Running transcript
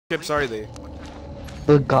chips are they?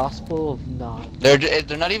 The gospel of not. They're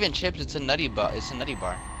not even chips. It's a nutty bar. It's a nutty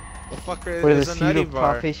bar. The fuck is Where the a seed nutty of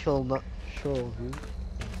bar? prophet shall not show, dude.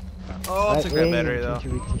 Oh, I'll take that battery though.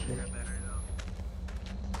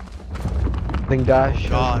 Then God showed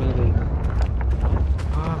God. me the...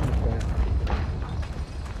 Oh my god.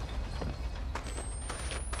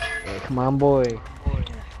 Hey, come on, boy. Look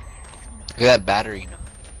at that battery.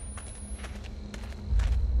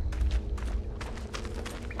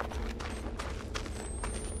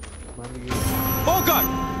 Come on, dude. Oh god!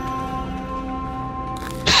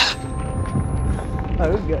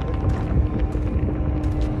 Oh god.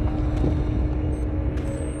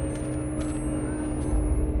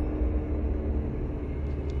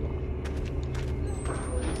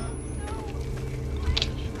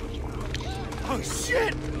 Oh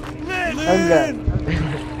shit! Man! Oh god.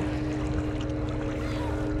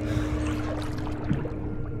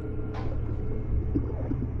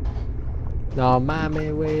 No,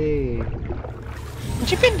 mame, way.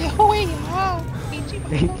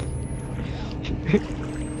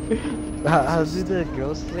 How do the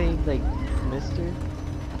girls say, like, Mister?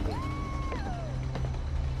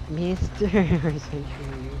 Mister or something.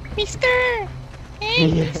 Mister! Hey,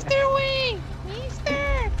 Yeah. Mister Wing!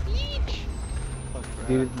 Mister! Peach!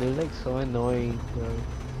 Dude, they're like so annoying, bro.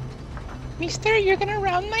 Mister, you're gonna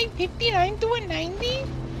round my 59 to a 90?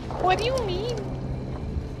 What do you mean?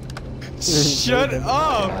 Shut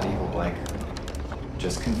up! Not evil, Blank.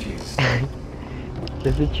 Just confused.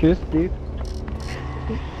 Is it truth, dude?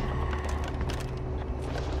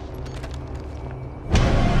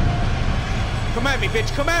 Come at me,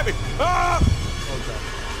 bitch! Come at me! Ah!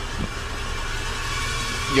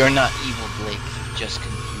 You're not evil, Blake. Just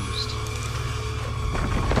confused.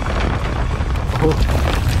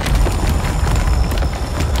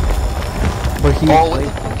 But he Oh, what the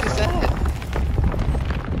fuck is that?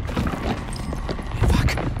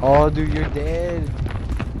 Oh, dude, you're dead.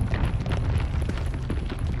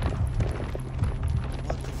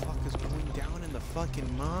 What the fuck is going down in the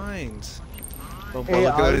fucking mines? Oh, Hey,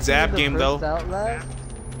 look at his honestly, app the game first though. Outlast,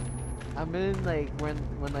 I'm in like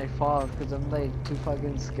when I fall because I'm like too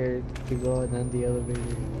fucking scared to go on the elevator.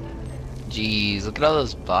 Jeez, look at all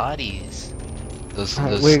those bodies. Those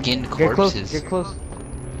Wait, skinned get corpses. Close, get close.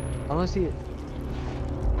 I want to see it.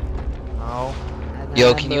 Oh.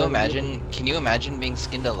 Yo, can you imagine? Can you imagine being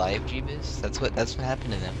skinned alive, Jeebus? That's what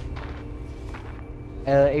happened to them.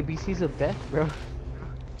 ABC's of death, bro.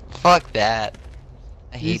 Fuck that.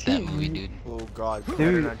 I You hate that see- movie, dude. Oh god, Dude.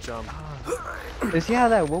 better not jump. You see how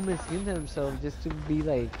that woman skinned himself just to be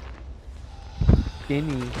like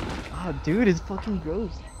skinny? Oh, dude, it's fucking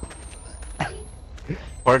gross.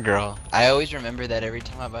 Poor girl. I always remember that every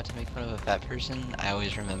time I'm about to make fun of a fat person, I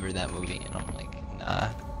always remember that movie, and I'm like, nah.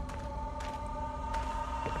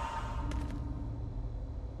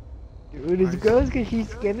 Dude, it's gross because she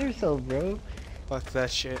skinned herself, bro. Fuck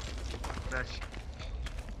that shit.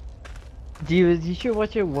 Dude, you should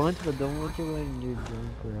watch it once, but don't watch it when you're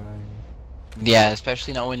drunk or high. Yeah,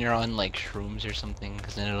 especially not when you're on like shrooms or something,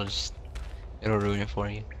 because then it'll ruin it for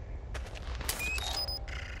you.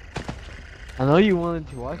 I know you wanted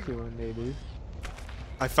to watch it one day, dude.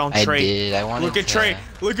 I found I Trey. did. I wanted Look at to... Trey!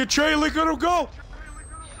 Look at Trey! Look at him go!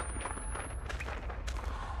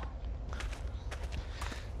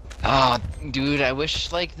 Oh, dude, I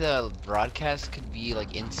wish like the broadcast could be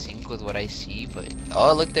like in sync with what I see, but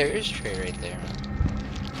oh look, there is Trey right there.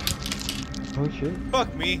 Oh shit.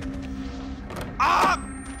 Fuck me. Ah!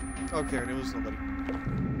 Okay, it was nobody.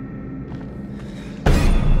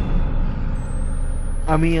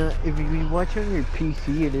 I mean, if you watch on your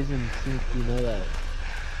PC, it isn't sync, you know that.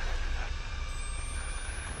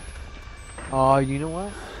 Oh, you know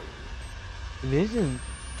what? It isn't.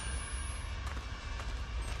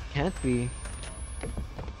 Can't be.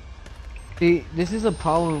 See, this is a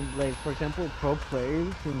problem, like, for example, pro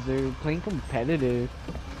players, since they're playing competitive,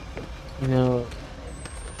 you know,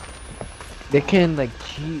 they can, like,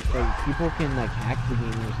 cheat, like, people can, like, hack the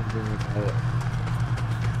game or something like that.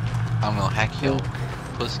 I'm gonna hack your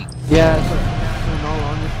pussy. Yeah, so in all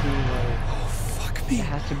honesty, like, Oh, fuck me. it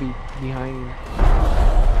has to be behind you.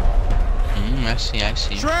 I see, I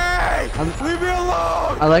see. Trey! Leave me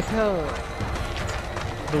alone! I like how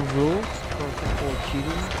the rules for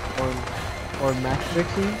cheating or match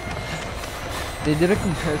fixing, they did a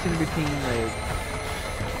comparison between like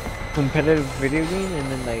competitive video game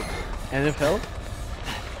and then like NFL.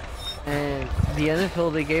 And the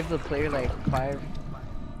NFL, they gave the player like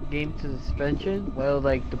 5-game suspension, while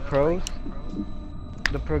like the pro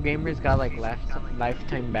gamers got like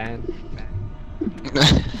lifetime ban.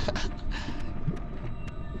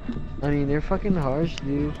 I mean, they're fucking harsh,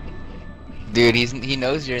 dude. Dude, he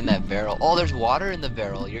knows you're in that barrel. Oh, there's water in the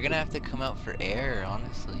barrel. You're gonna have to come out for air,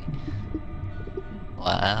 honestly.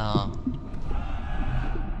 Wow.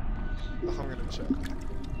 I'm gonna check.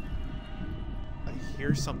 I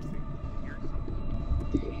hear something.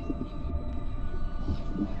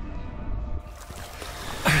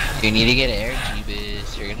 You need to get air,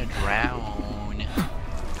 Jeebus. You're gonna drown.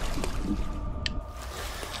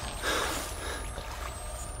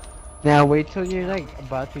 Now wait till you're like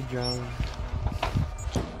about to drown.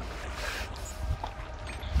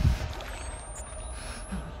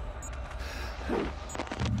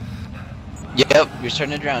 Yep, you're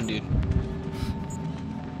starting to drown, dude.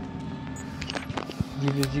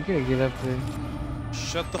 You gotta get up there.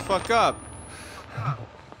 Shut the fuck up.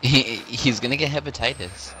 He's gonna get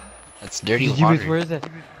hepatitis. That's dirty Jeebus, water. where is that?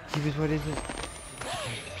 Jeebus, what is it?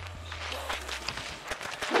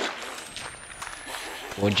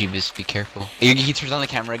 Oh, Jeebus, be careful. He turns on the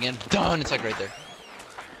camera again. Done. It's like right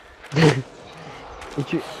there.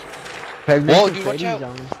 It's your... Whoa, dude, watch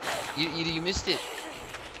out. You missed it.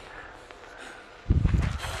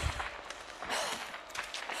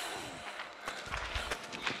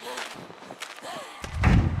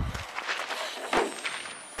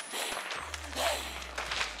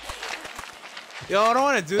 Yo, I don't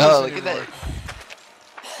want to do this Oh, look anymore. at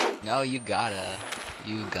that. No, you gotta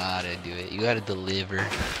do it. You gotta deliver.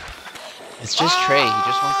 It's just Trey. He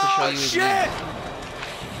just wants to show you his shit! wins.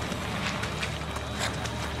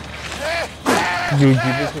 Dude,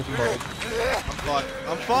 Jeebus is fucked.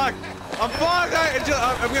 I'm fucked. I'm fucked. I'm fucked.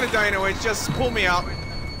 I'm gonna die anyway. Just pull me out.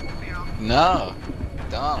 No,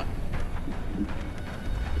 don't.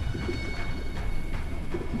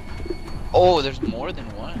 Oh, there's more than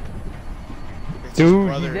one. It's his Dude, he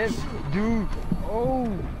brothers. did. Dude,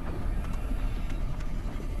 oh.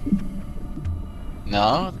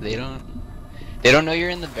 No, they don't. They don't know you're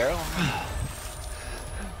in the barrel.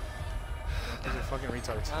 These are fucking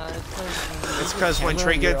retards. It's It's because when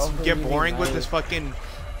Trey Camera, gets you're get overly boring with nice. his fucking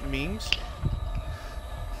memes.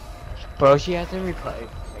 Bro, she has to reply. Like,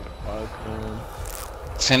 fuck, man.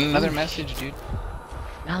 Send another message, dude.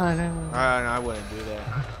 No. I wouldn't do that.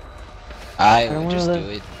 I don't would wanna just do live-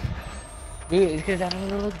 it. Dude, it's because I don't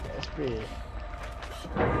want to look desperate.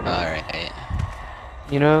 Alright.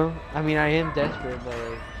 You know? I mean, I am desperate, but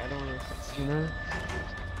like, I don't want to, you know?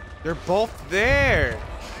 They're both there.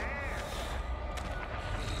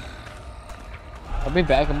 I'll be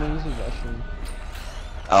back. I'm gonna use the restroom.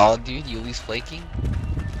 Oh, dude, Yuli's flaking?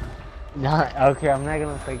 Nah, okay, I'm not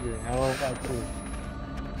gonna fake it. I won't fight too.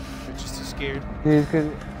 You're just too scared. Dude, cause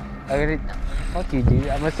I gotta. Fuck you, dude.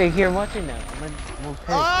 I'm gonna stay here watching now. I'm gonna piss.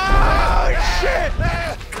 Oh shit!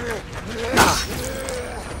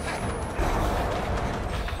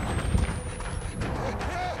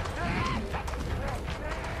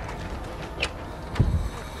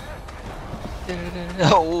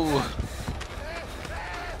 Oh!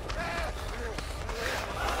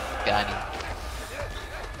 Got him.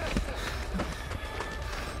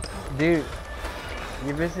 Dude,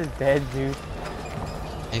 your miss is dead, dude.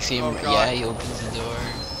 I see him. Oh, God. Yeah, he opens the door.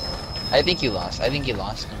 I think you lost. I think you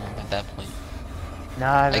lost him at that point.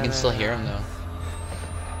 Nah, I can still hear him though.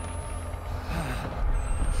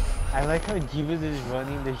 I like how Jeebus is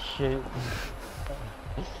running the shit.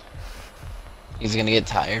 He's gonna get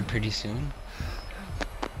tired pretty soon.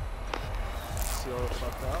 So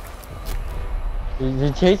fucked up.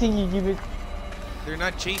 They're chasing you, Jeebus. They're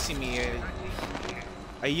not chasing me.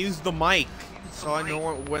 I use the mic, so I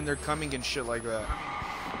know when they're coming and shit like that.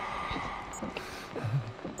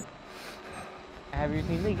 Have you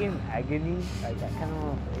seen the game Agony? Like, I kind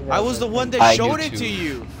of. I was the one that I do showed it too. to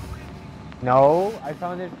you. No, I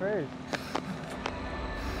found it first.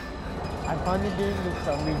 I found it during the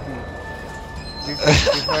zombie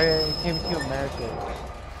before it came to America.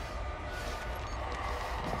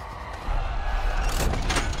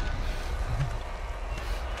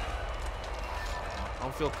 I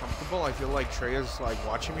don't feel comfortable. I feel like Trey is like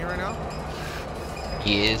watching me right now.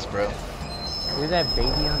 He is, bro. There's that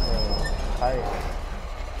baby on the cart.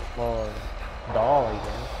 Well, doll, I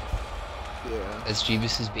guess. Yeah. That's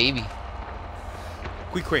Jeebus's baby.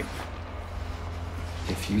 Quick.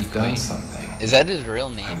 If you've done something, Is that his real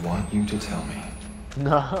I name? want you to tell me.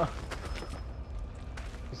 No.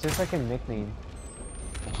 It's just like a nickname.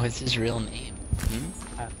 What's his real name? Hmm?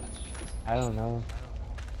 I don't know.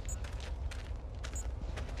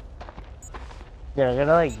 Yeah, I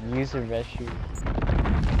gotta like use the restroom.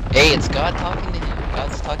 Hey, it's God talking to him.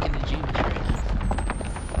 God's talking to Jeebus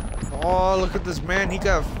right now. Oh, look at this man. He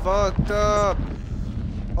got fucked up.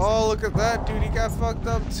 Oh, look at that dude. He got fucked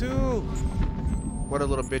up too. What a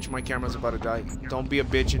little bitch. My camera's about to die. Don't be a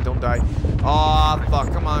bitch and don't die. Aw,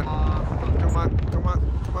 fuck. Come on. Come on. Come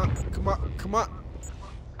on. Come on. Come on. Come on.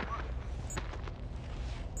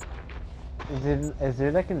 Is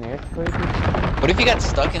there like an earthquake? What if you got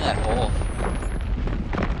stuck in that hole?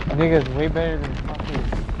 I think it's way better than fucking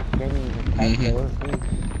getting attacked by those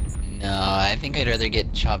things. No, I think I'd rather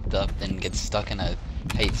get chopped up than get stuck in a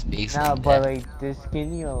tight space. Nah, like but that. like, they're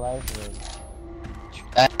skinning you alive, though.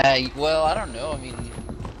 Well, I don't know. I mean,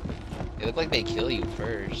 they look like they kill you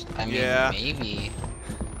first. I mean, Yeah. maybe.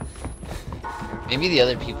 Maybe the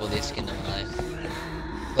other people they skin them alive.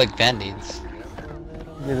 Like band-aids.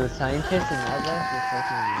 Dude, the scientists in Outlast are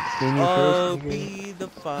fucking skinny Oh, first. be the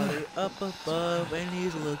Father up above, and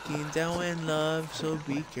He's looking down in love. So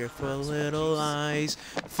be careful, little eyes.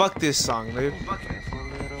 Fuck this song, dude. Careful,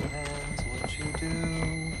 little hands, what you do.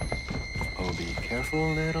 Oh, be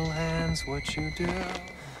careful, little hands, what you do.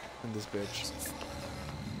 And this bitch.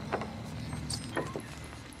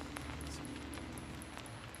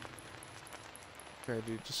 Okay,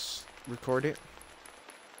 dude, just record it.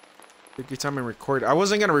 Take your time and record. I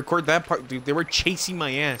wasn't gonna record that part, dude. They were chasing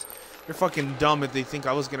my ass. They're fucking dumb if they think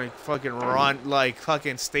I was gonna fucking run, like,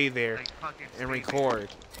 fucking stay there and record.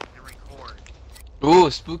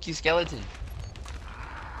 Ooh, spooky skeleton.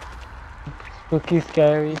 Spooky,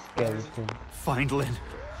 scary skeleton. Find Lynn.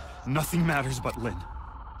 Nothing matters but Lynn.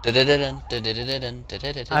 I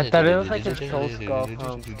thought it was like a soul skull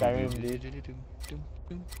from Skyrim, dude.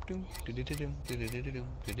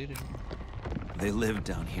 They lived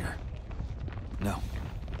down here. No,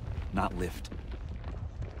 not lived.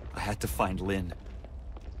 I had to find Lynn.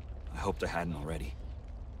 I hoped I hadn't already.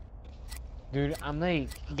 Dude, I'm like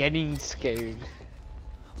getting scared.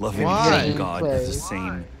 Loving Why? and killing God is the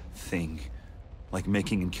same thing. Like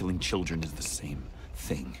making and killing children is the same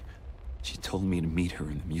thing. She told me to meet her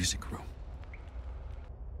in the music room.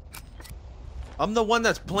 I'm the one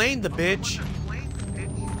that's playing the bitch.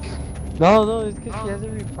 No, it's because she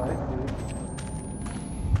hasn't replied, dude.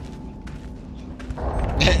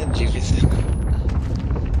 Jeepers.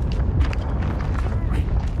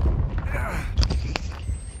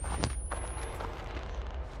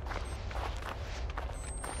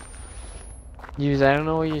 Use, I don't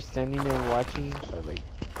know why you're standing there watching, but like,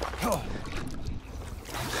 Oh,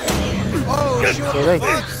 shit. you're like,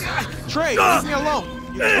 Trey, leave me alone.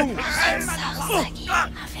 You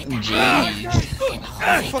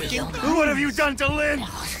Jeez. fucking What have you done to Lynn?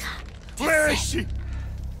 Where is she? You're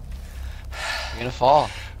gonna fall.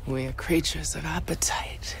 We are creatures of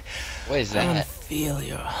appetite. What is I want to that? feel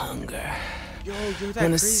your hunger. Yo, you're that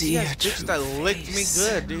Wanna crazy see ass your bitch true that licked me face.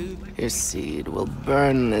 good, dude. Your seed will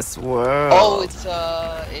burn this world. Oh, it's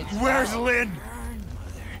Where's Lynn?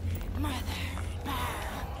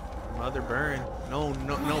 Mother burn. No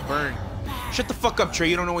burn. Shut the fuck up, Trey.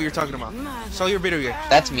 You don't know what you're talking about. Sell your video game.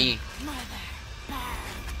 That's me.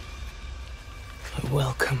 I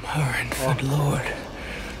welcome her and good Lord.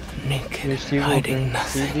 Naked, your she will hiding bring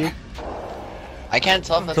nothing. dude. I can't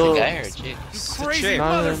tell if that's So- a guy or a chick. Crazy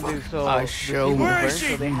None of them do, so I the show seed will my burn, so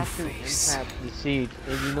they true have to face. implant the seed,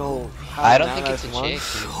 and you know how I don't now think it's a that's one, chick,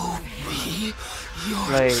 dude.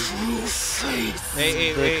 Like,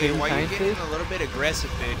 Hey, The why you scientist? getting a little bit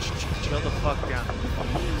aggressive, bitch? Chill the fuck down.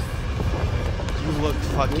 You look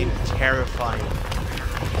fucking terrifying.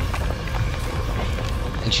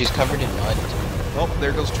 And she's covered in mud. Oh,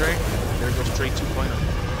 there goes Trey. There goes Trey 2.0.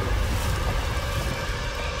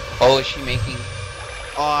 Oh, is she making?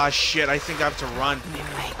 Aw, shit, I think I have to run. We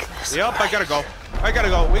make this Yep, I gotta go. right. We gotta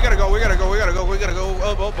go. We gotta go.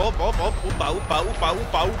 Oopa, oopa, oopa,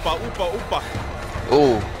 oopa.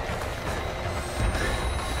 Oh,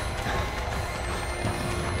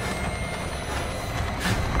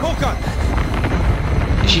 Oh, God.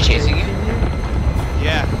 is she chasing you?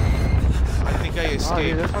 Yeah. I think I oh, dude,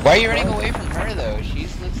 escaped. that's Why are you running away from her though? She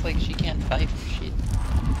looks like she can't fight for shit.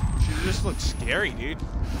 She just looks scary, dude.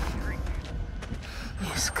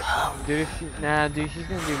 He's come, Dude, if she, nah, dude, she's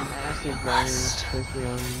gonna do massive damage, especially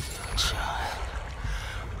on me. child.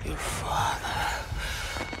 Your father.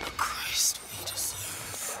 The Christ we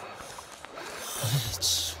deserve. Bitch.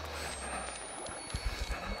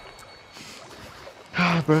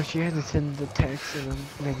 Bro, she had to send the text and I'm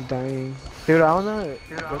like dying. Dude, I wanna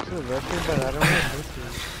go to the restroom, but I don't wanna go to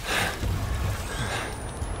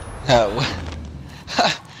it. What?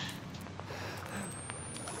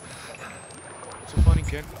 It's a funny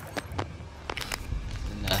kid.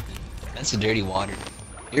 Nothing. That's dirty water.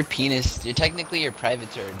 Your penis, technically your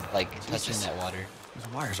privates are like touching that water. These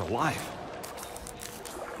wires are live.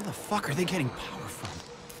 Where the fuck are they getting power from?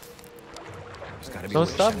 There's gotta be a Don't way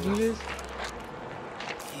to stop, shut it off. Judas.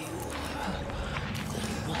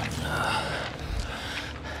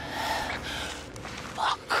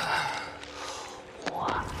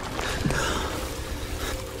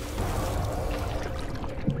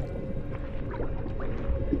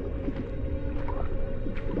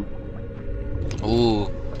 Ooh,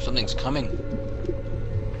 something's coming.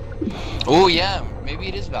 Oh yeah, maybe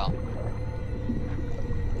it is Val.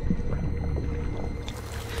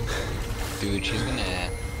 Dude, she's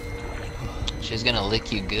gonna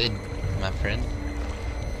lick you good, my friend.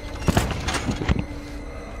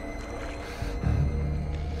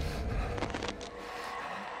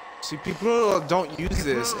 See, people don't use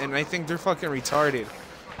this, and I think they're fucking retarded.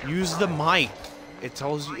 Use the mic. It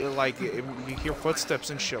tells you, like, you hear footsteps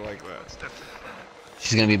and shit like that.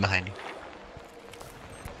 She's gonna be behind you.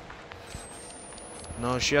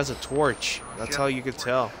 No, she has a torch. That's how you could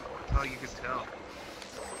tell.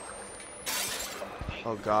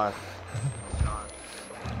 Oh god.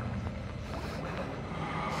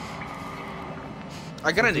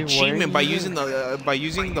 I got an achievement by using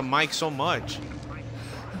the mic so much.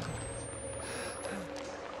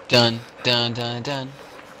 Dun dun dun dun.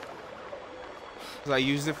 I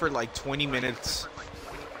used it for like 20 minutes.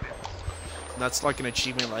 That's like an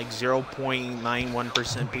achievement, like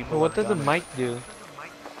 0.91% people. But what does the done it. mic do?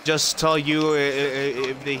 Just tell you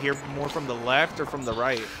if they hear more from the left or from the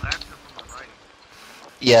right.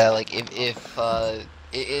 Yeah, like if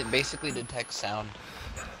it basically detects sound.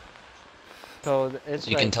 So it's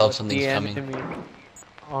So you like can tell if what something's the coming. enemy-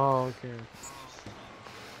 Oh, okay.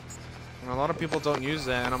 And a lot of people don't use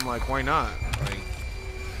that, and I'm like, why not? Like,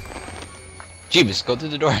 Jeebus, go through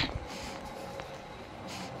the door.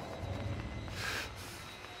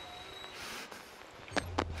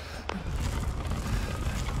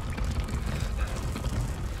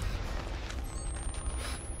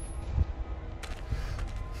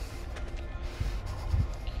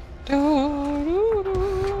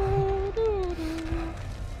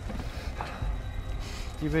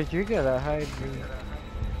 You bet you gotta hide me.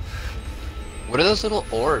 What are those little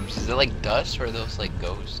orbs? Is it like dust or are those like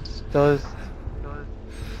ghosts? Those.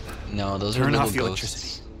 No, those are Turn little off the ghosts. electricity.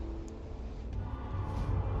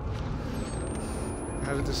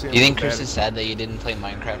 how did this see You think him Chris bad? is sad that you didn't play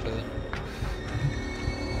Minecraft with him?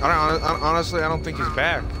 Honestly, I don't think he's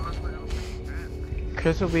back.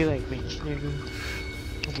 Chris will be like, bitch, nigga.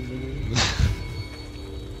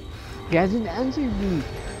 He hasn't answered me.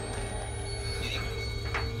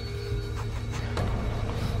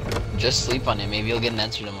 Just sleep on it. Maybe you'll get an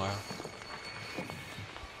answer tomorrow.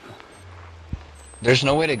 There's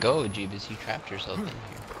no way to go, Jeebus. You trapped yourself in here.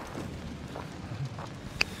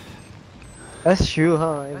 That's true,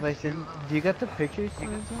 huh? If I send, do you got the pictures?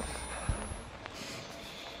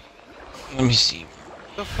 Let me see.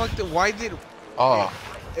 The fuck did? Why did? Oh,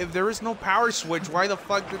 If there is no power switch, why the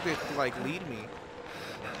fuck did it like lead me?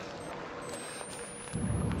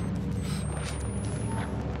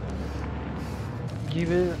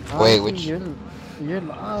 Wait, which- You're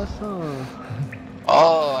lost, huh?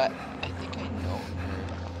 oh, I think I know.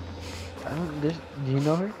 I don't. Do you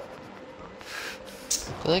know her?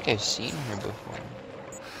 I feel like I've seen her before.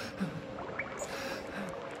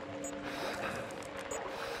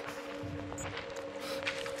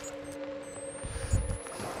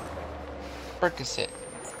 Percocet.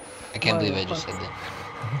 I can't believe I just said that.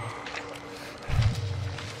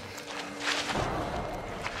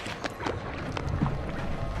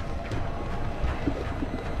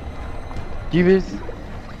 Jeeves.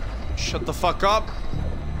 Shut the fuck up.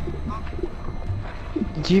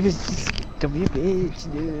 Jeeves, don't be a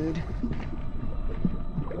bitch, dude.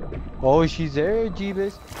 Oh, she's there,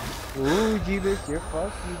 Jeeves. Ooh, Jeeves, you're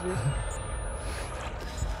fucked, Jeeves.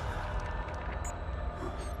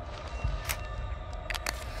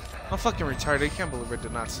 I'm fucking retarded. I can't believe I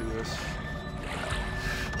did not see this.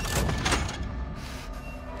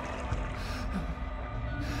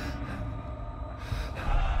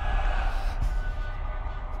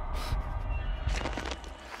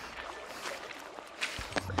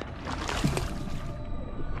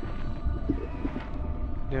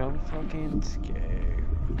 Dude, I'm fucking scared.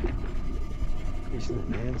 He's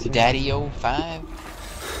not answering. Daddy 05.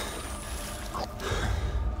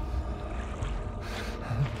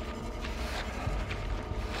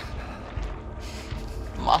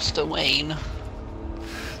 Master Wayne.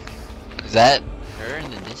 Is that her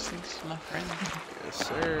in the distance, my friend? Yes,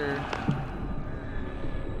 sir.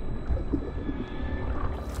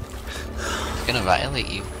 He's gonna violate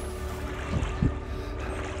you.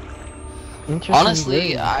 Interesting Honestly,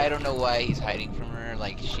 grade. I don't know why he's hiding from her.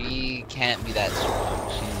 Like, she can't be that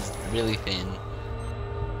strong. She's really thin.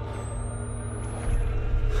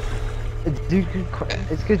 Dude,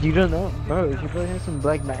 it's because you don't know, bro. She probably has some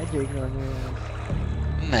black magic on her.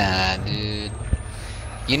 Nah, dude.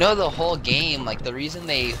 You know the whole game, like the reason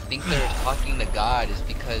they think they're talking to God is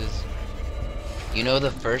because you know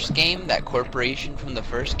the first game, that corporation from the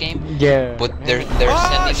first game? Yeah. But they're Oh,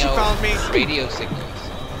 sending she found me. out radio signals.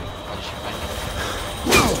 How did she find me?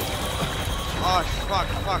 Oh, fuck.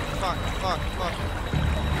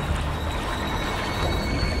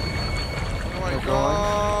 Oh my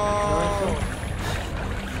god.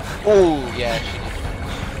 Oh, yeah, she did.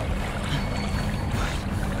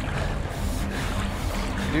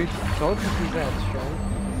 Dude, she told me she's that strong.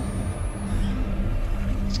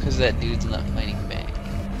 It's because that dude's not fighting back.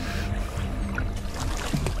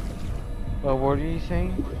 Well, what are you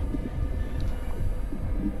saying?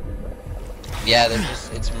 Yeah, they're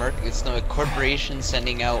just, it's the corporation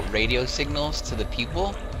sending out radio signals to the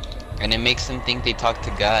people, and it makes them think they talk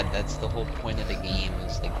to God. That's the whole point of the game,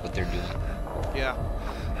 is like what they're doing. Yeah.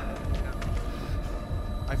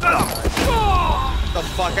 I died. The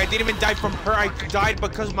fuck? I didn't even die from her. I died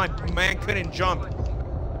because my man couldn't jump.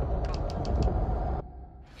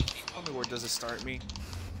 Tell me, where does it start me?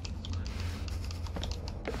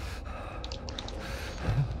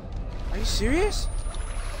 Are you serious?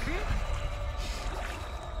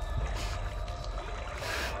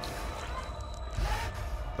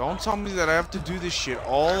 Don't tell me that I have to do this shit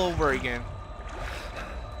all over again.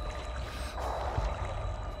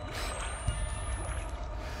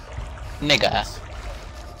 Nigga.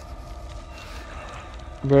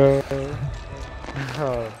 Bro.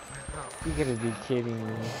 Oh, you gotta be kidding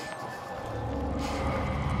me.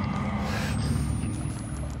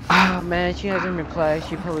 Ah, man, she hasn't replied.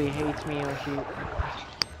 She probably hates me or she...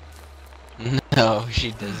 No,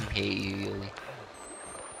 she doesn't hate you, Yuli.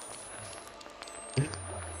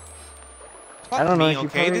 I don't know. Me, She okay?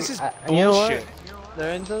 probably, This is you know what? bullshit.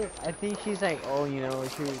 Lorenzo, I think she's like, oh, you know,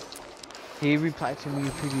 he replied to me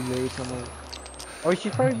pretty late. So I'm like, oh,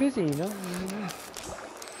 she's probably busy, you know?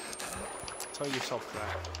 Tell yourself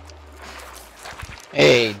that.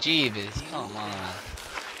 Hey, Jeeves, come on.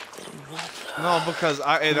 No, because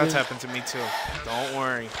that's happened to me too. Don't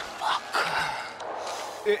worry.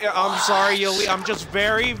 I'm sorry, Yoli. I'm just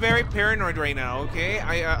very, very paranoid right now. Okay,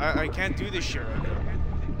 I can't do this shit right now.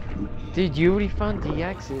 Dude, you already found the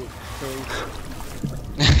exit. So...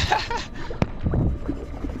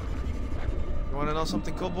 You wanna know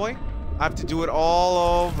something cool, boy? I have to do it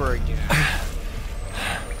all over again.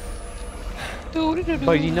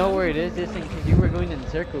 But you know where it is, this thing, because you were going in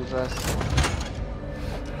circles last time.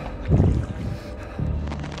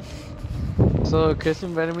 So Chris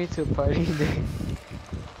invited me to a party today.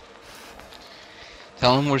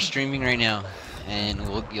 Tell him we're streaming right now, and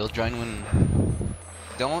you'll join when.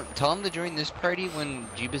 Don't tell him to join this party when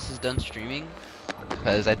Jeebus is done streaming,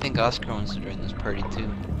 because I think Oscar wants to join this party too.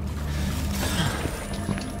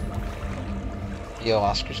 Yo,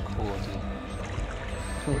 Oscar's cool,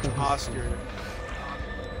 dude. Oscar.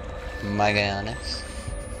 My guy honest.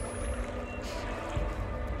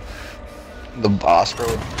 The Oscar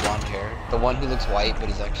with blonde hair, the one who looks white but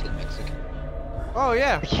is actually Mexican. Oh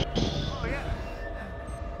yeah.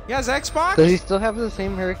 He has Xbox? Does he still have the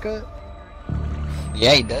same haircut?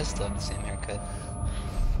 Yeah, he does still have the same haircut.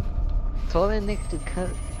 Told that Nick to cut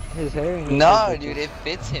his hair. And No, dude, it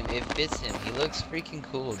fits him. It fits him. He looks freaking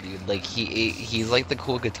cool, dude. Like he's like the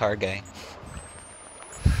cool guitar guy.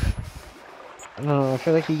 I don't know. I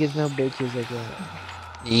feel like he gets no bitches like that.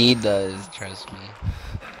 He does, trust me.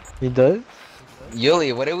 He does?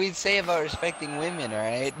 Yuli, what do we say about respecting women,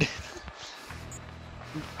 alright?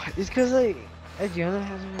 It's cause like Adriana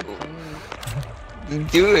hasn't been playing.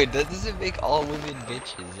 Dude, that doesn't make all women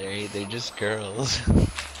bitches, right? They're just girls.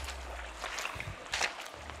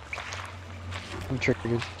 I'm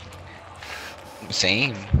triggered.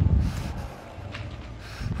 Same.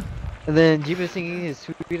 And then Jeeba singing his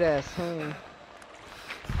sweet ass song.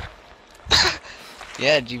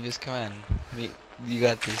 Yeah, Jeebus, come on. You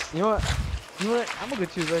got this. You know what? You know what? I'm gonna go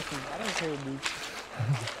to the restroom. I don't care, dude.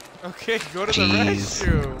 Okay, go to Jeez. the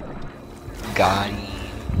restroom. Got him.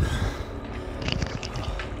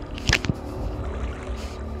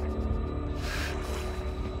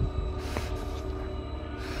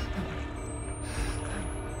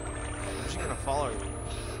 I'm just gonna follow you.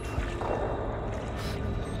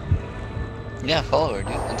 Yeah, follow her,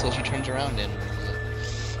 dude, until she turns around and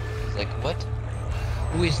it's like, what?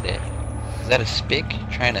 Who is that? Is that a spick?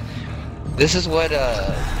 Trying to... This is what,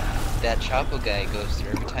 that Chapo guy goes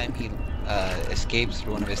through every time he, escapes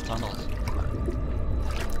through one of his tunnels.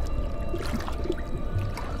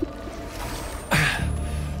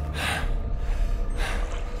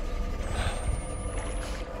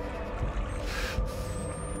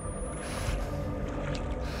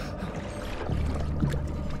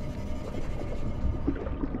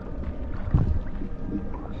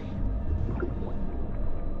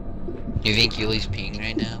 You think Yuli's peeing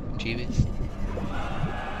right now, Jeeves?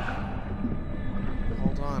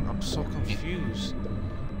 Hold on, I'm so confused.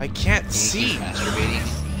 I can't You think he's see. masturbating?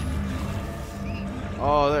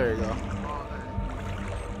 Oh, there you go.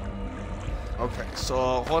 Okay,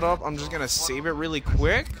 so hold up. I'm just gonna save it really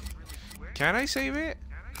quick. Can I save it?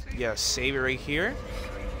 Yeah, save it right here.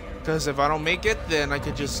 Because if I don't make it, then I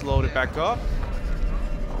could just load it back up.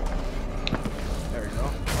 There we go.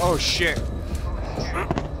 Oh, shit.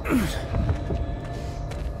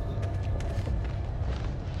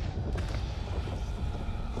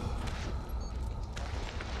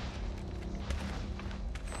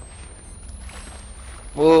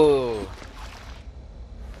 Whoa!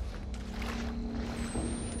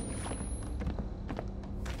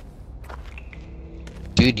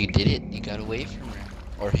 Dude, you did it. You got away from her.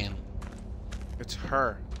 Or him. It's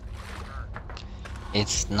her.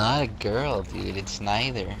 It's not a girl, dude. It's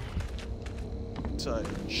neither. It's a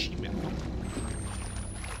she-man.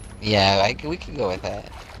 Yeah, we could go with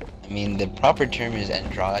that. I mean, the proper term is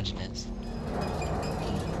androgynous.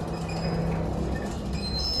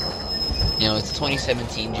 You know, it's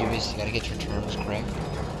 2017, Jeeves. You gotta get your terms correct.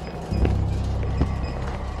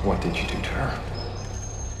 What did you do to her?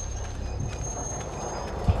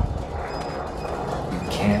 You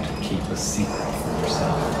can't keep a secret from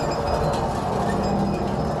yourself.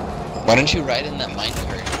 Why don't you ride in that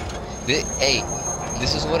minecart? Hey,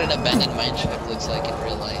 this is what an abandoned mineshaft looks like in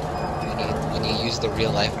real life. When you use the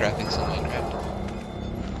real life graphics in Minecraft.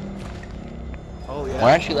 Oh, yeah.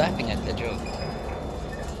 Why aren't you laughing at that joke?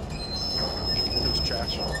 It was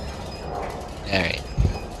trash. Alright.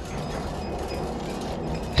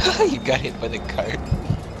 You got hit by the cart.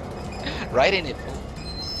 Right in it, fool.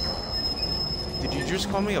 Did you just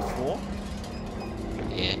call me a fool?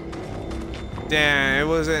 Yeah. Damn,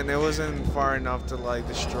 it wasn't far enough to like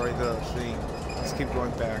destroy the thing. Let's keep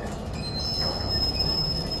going back.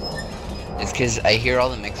 It's because I hear all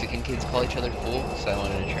the Mexican kids call each other fool, so I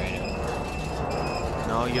wanted to try it out.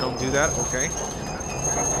 No, you don't do that? Okay.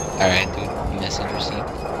 Alright, dude. Message received.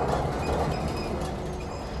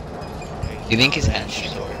 Do you think his hands are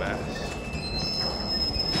so fast?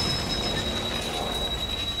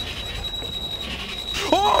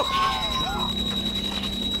 Oh!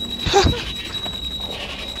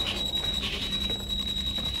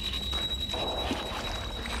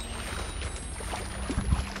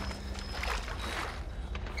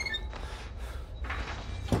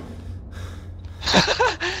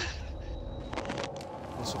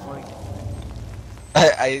 What's so funny?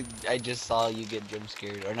 I just saw you get jump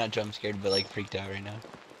scared, or not jump scared, but like freaked out right now.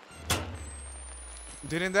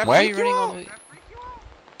 Didn't that Why are freak you running all out? the way?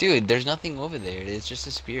 Dude, there's nothing over there. It's just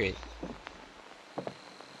a spirit.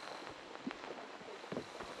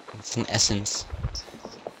 It's an essence.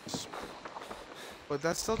 But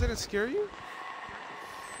that still didn't scare you?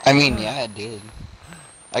 I mean, yeah, it did.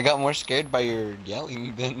 I got more scared by your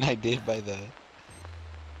yelling than I did by the...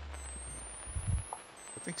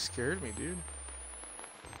 That thing scared me, dude.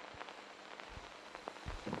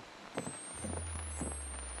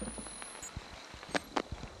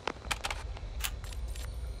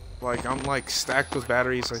 Like, I'm like stacked with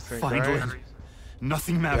batteries, I think, Find right? Lynn.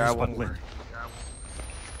 Nothing matters but one Lynn. more.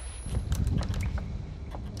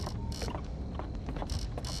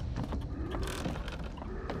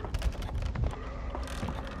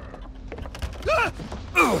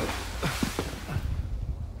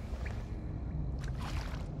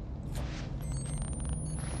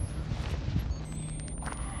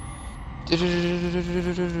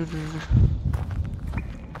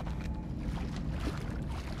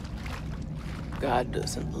 God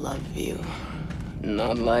doesn't love you.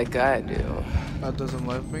 Not like I do. That doesn't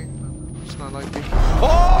love me. It's not like me.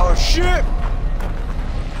 Oh shit!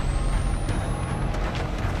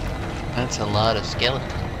 That's a lot of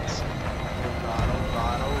skeletons. Oh god, oh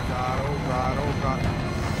god, oh god, oh god, oh god.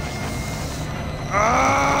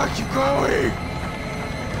 Ah, keep going!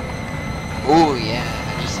 Oh yeah,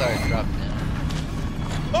 I just saw it drop down.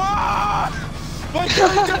 Ah! My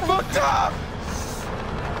god, get fucked up!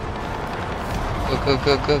 Go, go,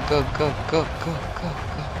 go, go, go, go, go, go, go, go.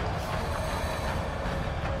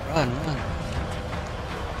 Run, run.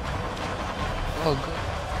 Oh, go.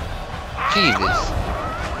 Jesus.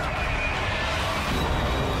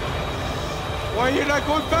 Why are you not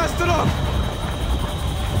going fast enough?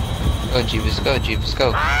 Go, Jeeves, go, Jeeves,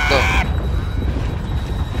 go. Go.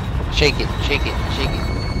 Shake it, shake it, shake it.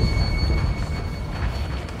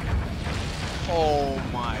 Oh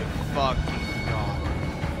my fucking god.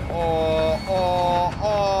 Oh, oh,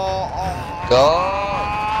 oh, oh. Go!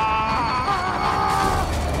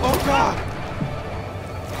 Oh god!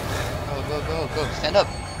 Go, go, go, go. Stand up.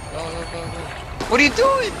 Go, go, go, go. What are you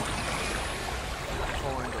doing? I'm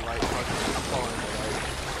following the light. I'm following the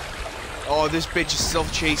light. Oh, this bitch is still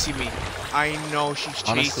chasing me. I know she's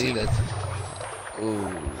Honestly, chasing. that's...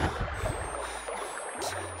 Ooh.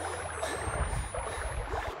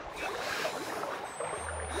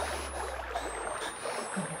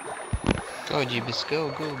 Go, Jeebus,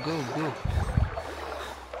 go, go, go, go.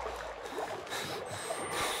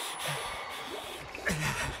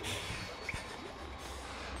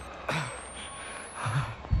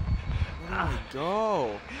 Where do I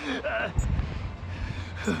go?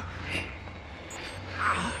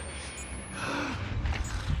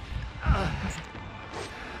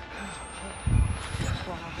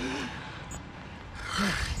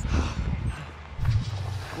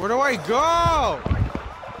 Where do I go?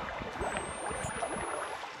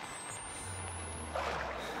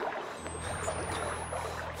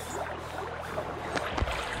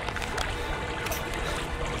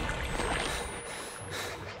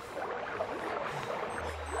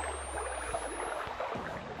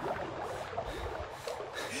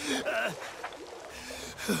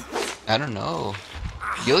 I don't know.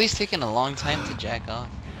 Yoli's taking a long time to jack off.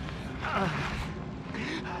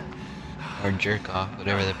 Or jerk off,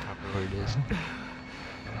 whatever the proper word is.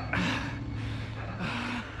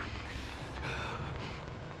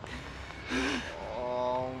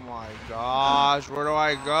 Oh my gosh, where do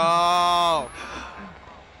I go?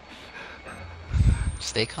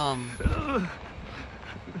 Stay calm.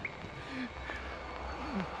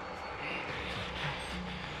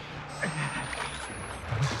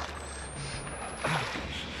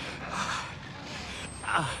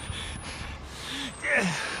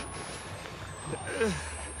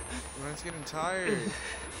 Man's getting tired.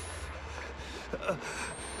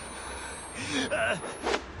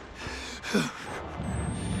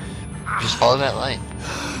 Just follow that light.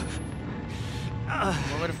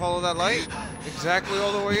 You want me to follow that light? Exactly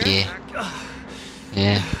all the way in?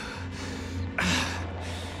 Yeah.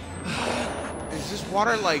 Is this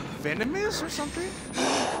water like venomous or something?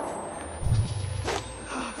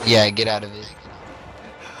 Yeah, get out of it.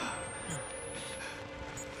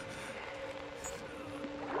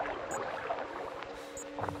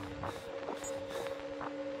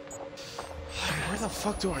 Where the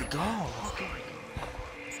fuck do I go?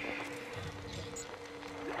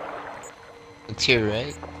 It's here,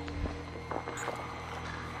 right?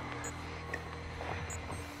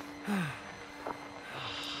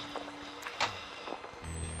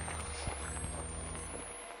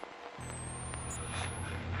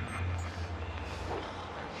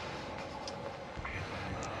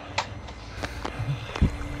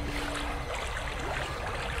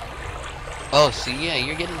 Oh, so yeah,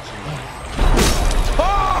 you're getting some.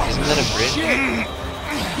 Oh, Isn't that a bridge? shit.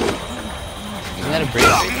 Isn't that a bridge?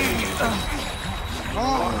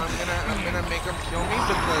 Oh, I'm gonna make him kill me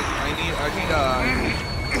because I need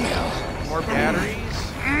more batteries.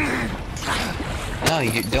 No,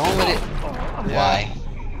 you don't let it. Yeah. Why?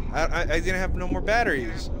 I didn't have no more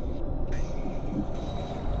batteries.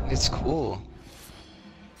 It's cool.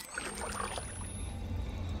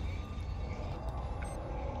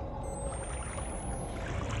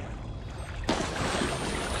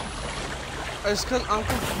 It's cause I'm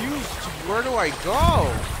confused. Where do I go?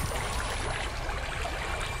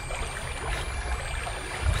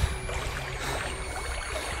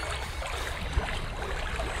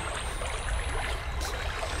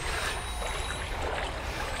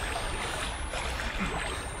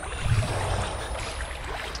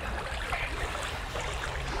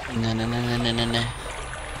 No, no, no, no, no, no, no.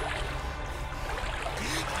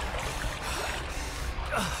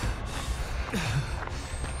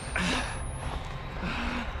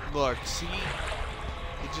 Look, see?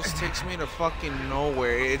 It just takes me to fucking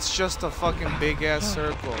nowhere. It's just a fucking big ass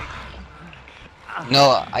circle.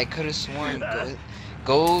 No, I could have sworn.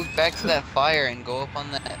 Go back to that fire and go up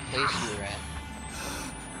on that place you were at.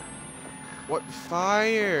 What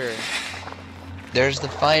fire? There's the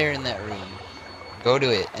fire in that room. Go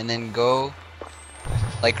to it and then go.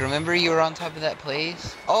 Like, remember you were on top of that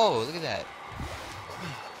place? Oh, look at that.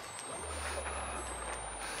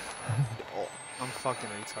 Oh, I'm fucking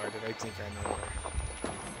retarded. I think I know where.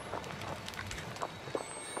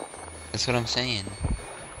 That's what I'm saying.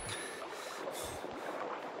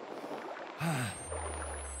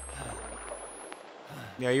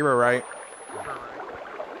 Yeah, you were right.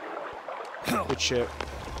 Good shit.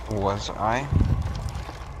 Was I?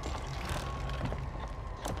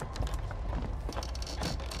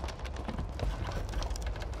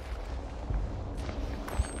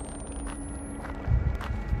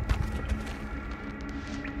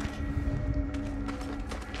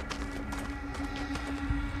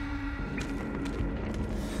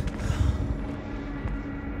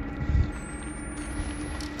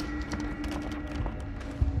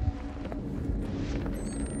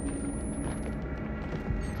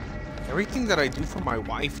 Everything that I do for my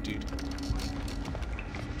wife, dude.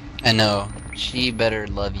 I know. She better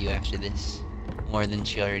love you after this. More than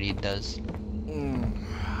she already does.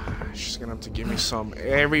 She's gonna have to give me some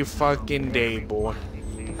every fucking day, boy.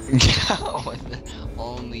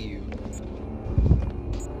 Only you.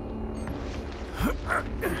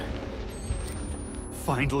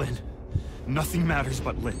 Find Lynn. Nothing matters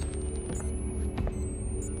but Lynn.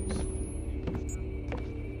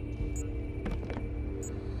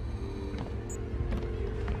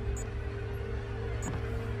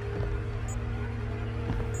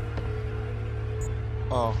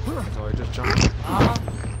 Oh, so I just jumped.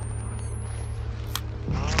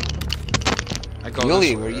 I go Yuli,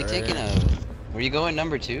 this were way, you right? taking a... Were you going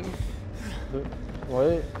number 2?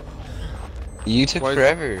 What? You took What?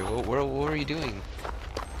 forever. What were you doing?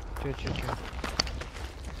 Sure.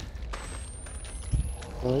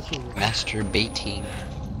 What you? Masturbating.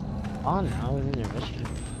 Oh no, I was in the restroom.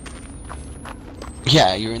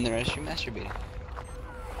 Yeah, you were in the restroom masturbating.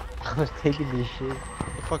 I was taking this shit.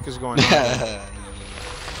 What the fuck is going on? Here?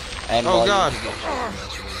 And Oh, while you were God. taking a shit,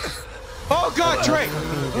 you masturbated. Oh god, Trey!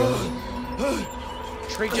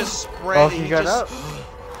 Trey just spread. Oh, He you got just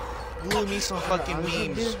up. blew me some fucking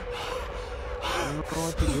memes. I don't know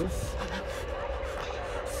what to do.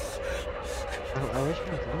 I wish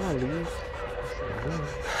my grandma leaves.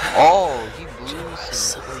 Oh, he blew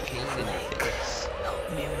some cocaine in the face.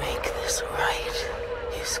 Help me make this right.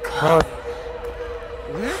 He's Oh, come.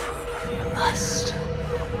 Your lust.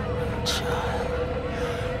 Child.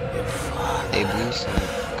 Your father. They blew some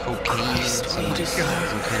cocaine, some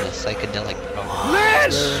kind of psychedelic drug.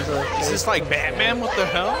 Lynn! Is this like Batman? What the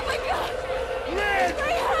hell?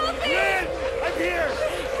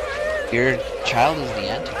 Your child is the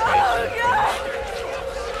Antichrist.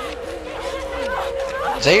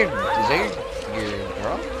 Is that your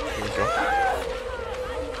girl? Your girlfriend?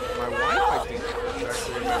 My wife, I think. Is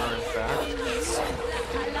actually her, in fact.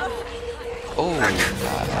 Oh,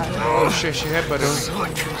 God. Oh shit, she headbutted me.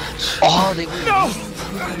 Oh, they were. No!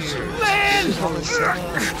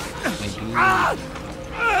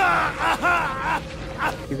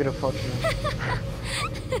 you're gonna fuck me.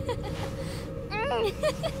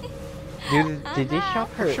 Dude, did they chop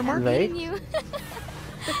her Question mark? leg?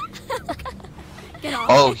 Get off.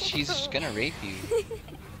 Oh, she's gonna rape you.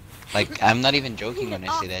 Like, I'm not even joking when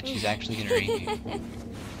I say that. She's actually gonna rape you.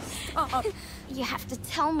 You have to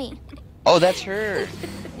tell me. Oh, that's her.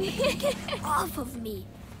 Get off of me.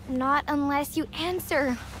 Not unless you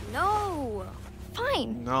answer. No.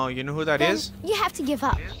 Fine. No, you know who that Then is? you have to give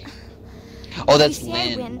up. Oh, that's you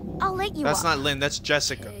say I Lynn. win, I'll let you That's up. not Lynn, that's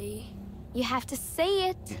Jessica. Okay. You have to say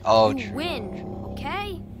it. Oh, You true. win.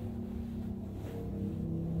 Okay.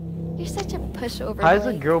 You're such a pushover. How's a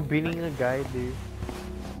Blake. girl beating a guy, dude?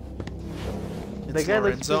 It's guy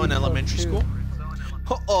looks Lorenzo in pretty elementary tough, too. school.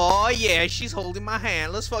 Oh yeah, she's holding my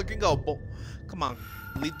hand. Let's fucking go. Come on,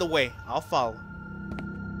 lead the way. I'll follow.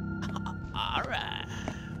 All right.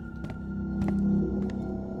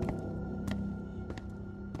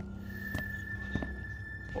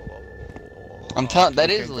 I'm telling. That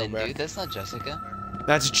We is can't go Lynn, back. dude. That's not Jessica.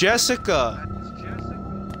 That's Jessica.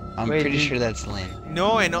 I'm Wait, pretty dude. sure that's Lynn.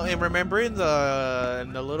 No, and remember in the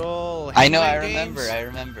little. I know. I Hangman remember. games, I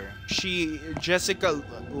remember. Jessica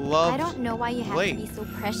loved. I don't know why you have Blake. to be so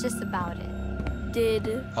precious about it. Did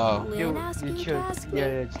Oh. Lynn ask you to ask me?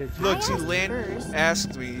 Yeah, chill. Look, see, I asked Lynn first.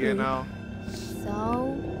 asked me, you know.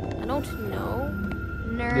 So, I don't know.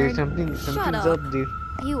 nerd. Dude, something's up. up, dude.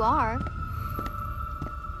 You are.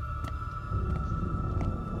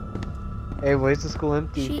 Hey, why is the school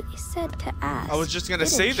empty? She said to ask. I was just gonna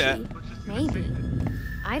say that. didn't Maybe.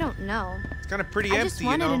 I don't know. It's kind of pretty I empty, just you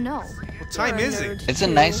wanted know. to know. What time You're a is it? nerd. It's a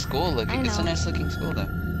nice school looking. I It's a know. nice looking school though.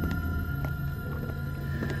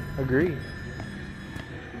 Agree.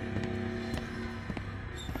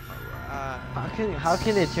 How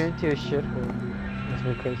can it turn to a shithole? Dude? That's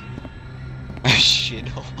my question. Shit.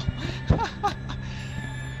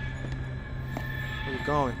 Where you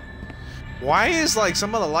going? Why is like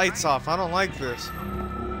some of the lights off? I don't like this.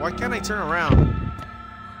 Why can't I turn around?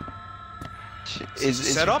 It's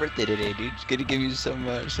Set your up? birthday today, dude. Just gonna give you some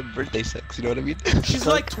birthday sex. You know what I mean? She's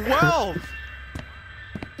like 12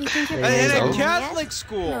 You think you're And and in better a than me Catholic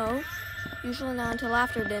school. No. Usually not until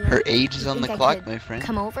after dinner. Her age is You on the think I clock, could my friend.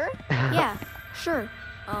 Come over? Yeah, sure.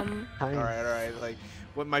 All right. Like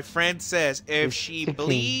what my friend says, if It's she 16.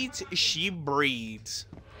 bleeds, she breeds.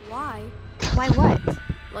 Why? Why what?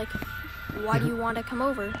 Like, why do you want to come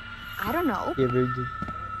over? I don't know. Yeah, virgin.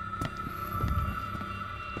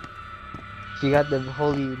 She got the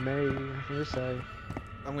Holy Mary on her side.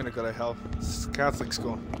 I'm gonna go to hell. It's Catholic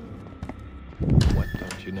school. What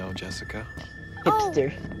don't you know, Jessica?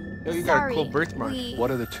 Hipster. Yo, you got a Sorry, cool birthmark.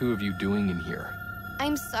 What are the two of you doing in here?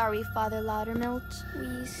 I'm sorry, Father Loudermilk.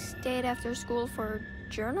 We stayed after school for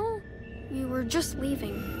journal? We were just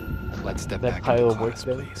leaving. Let's step That back pile into of work class,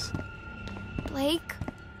 then. please. Blake?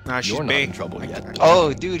 Nah, she's You're not bae. in trouble yet.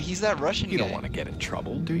 Oh, dude, he's that Russian You guy. don't want to get in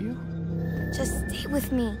trouble, do you? Just stay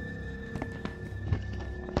with me.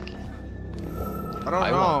 I don't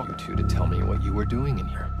I know. want you two to tell me what you were doing in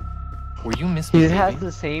here. Were you He misbehaving? has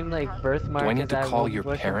the same like birthmark I need as to that call one your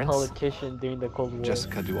Russian parents? politician during the Cold War.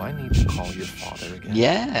 Jessica, do I need to call your father again?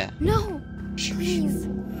 Yeah. No, please.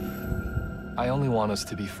 I only want us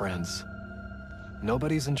to be friends.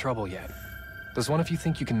 Nobody's in trouble yet. Does one of you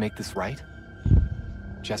think you can make this right?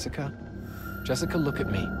 Jessica? Jessica, look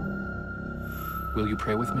at me. Will you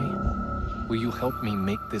pray with me? Will you help me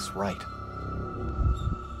make this right?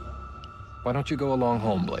 Why don't you go along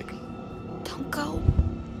home, Blake? Don't go.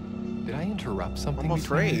 Did I interrupt something I'm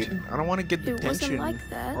between you afraid. two? I don't want to get It wasn't detention like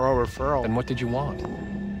that. or a referral. Then what did you want?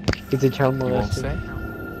 He's a child You won't say?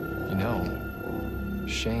 molester. You know,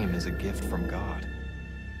 shame is a gift from God.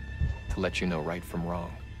 To let you know right from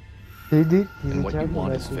wrong. He did. He's And a what you child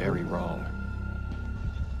want is molester. very wrong.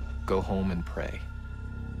 Go home and pray.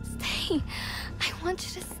 Stay. I want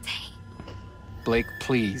you to stay. Blake,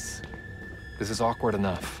 please. This is awkward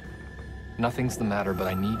enough. Nothing's the matter, but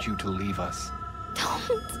I need you to leave us.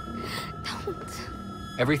 Don't.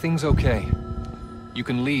 Everything's okay. You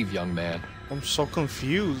can leave, young man. I'm so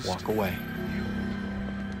confused. Walk away.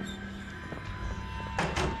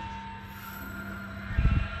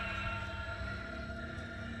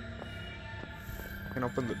 Can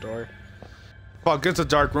open the door. Fuck, it's a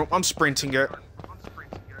dark room. I'm sprinting it.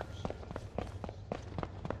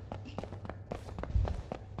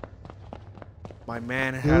 My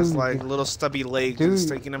man has Dude. like little stubby legs. It's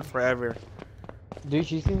Dude. taking him forever. Dude,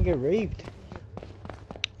 she's gonna get raped.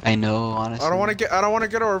 I know, honestly. I don't want to get. I don't want to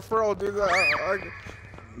get a referral, dude.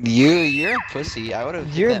 You're a pussy. I would have.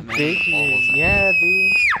 You're a that man bitch. in the balls. Yeah,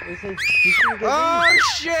 dude. It's like she's gonna get Oh raped.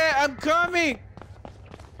 shit! I'm coming.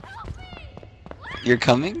 You're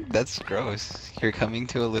coming? That's gross. You're coming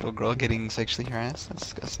to a little girl getting sexually harassed? That's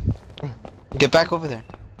disgusting. Get back over there.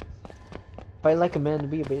 Fight like a man to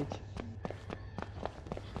be a bitch.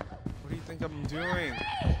 What do you think I'm doing?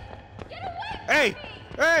 Hey!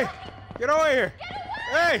 Hey! Get over here!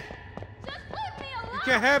 Hey! You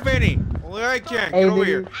can't have any. Only I can. Hey, Get over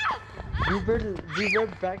here. dude.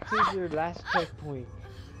 Revert back to your last checkpoint.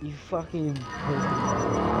 You fucking.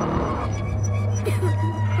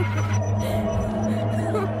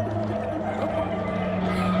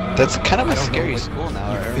 That's kind of a I don't know scary what school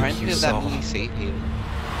now. you It think reminds you me of that saw. movie Safe Haven.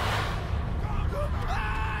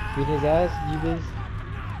 Beat his ass, you bitch.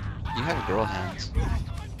 You have girl hands.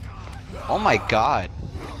 Oh my god.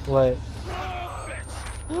 What?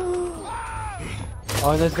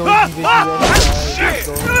 Oh, let's go, you bitch. You ready? Let's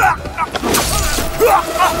go.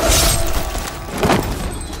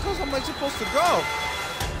 How am I supposed to go?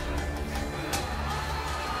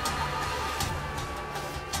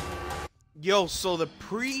 Yo, so the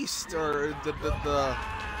priest or the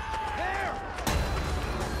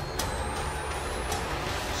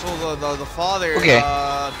father Okay.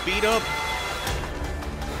 beat up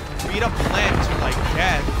Len to like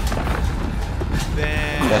death.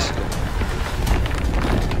 Then Jessica.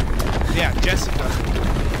 yeah, Jessica.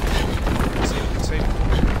 Same.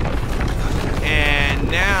 And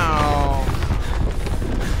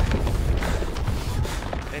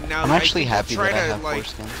now I'm I actually think he's happy that I trying to, have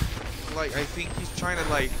foreskin. like I think he's trying to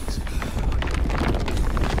like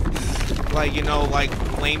you know, like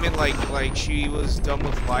blame it like she was done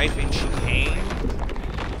with life and she came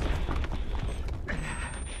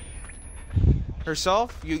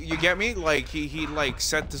herself. You get me? Like he like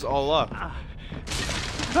set this all up.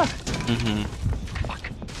 Mm-hmm.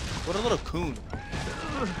 What a little coon.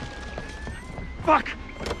 Fuck!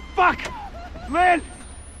 Lynn!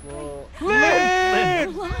 Well,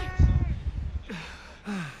 Lynn!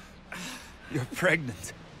 You're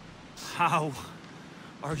pregnant. How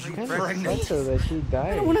are you kind of pregnant? sucks though that she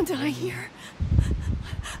died. I don't want to die here.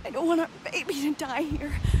 I don't want our baby to die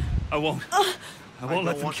here. I won't. I won't don't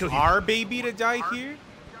let them want kill you. our baby to die here.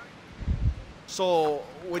 So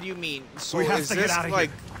what do you mean? So We have is to get this outta like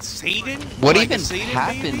here. Satan? What Like a even Satan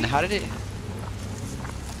happened? baby? How did it?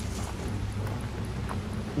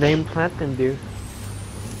 They implant them, dude.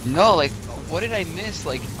 No, like, what did I miss?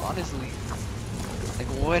 Like, honestly, like,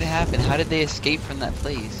 what happened? How did they escape from that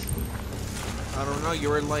place? I don't know. You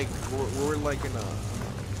were like we're like in a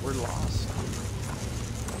we're lost.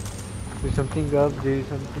 There's something up, dude.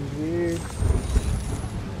 Something weird.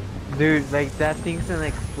 Dude, like that thing's gonna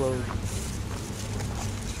explode.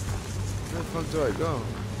 the fuck do I go?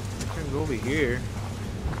 I can't go over here.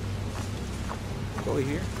 Go over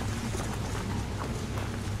here?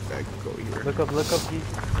 I can go here. Look up, G.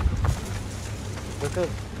 Look up.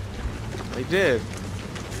 I did.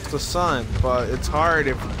 It's the sun, but it's hard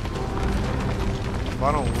if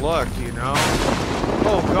I don't look, you know?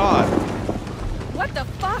 Oh god. What the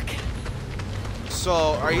fuck? So,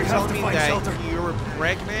 are you telling me that shelter. you were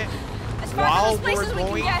pregnant As far while as we those were places we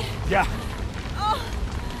going? can get. Yeah. Oh,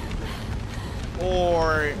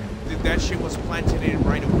 Or did that shit was planted in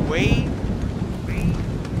right away?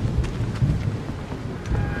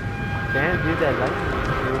 Damn, dude, that lightning.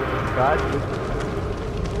 God, dude.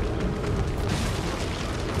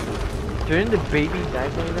 Shouldn't the baby die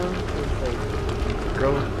by now? It's like,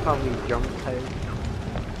 girl's probably drunk type.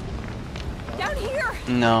 down here.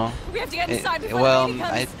 No. We have to get inside before Well, the baby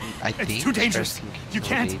comes. I think too dangerous. Starts You to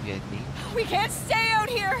can't. Baby, I think. We can't stay out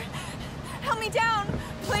here. Help me down,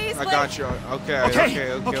 please. I got you.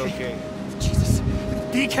 Okay. Jesus.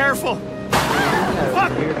 Be careful.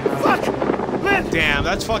 Fuck! Fuck! Lynn! Damn,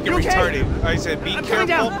 that's fucking You okay? retarded. I said be I'm coming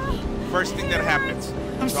careful. down. First thing that happens.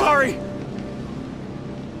 I'm sorry.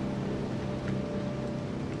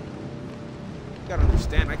 You gotta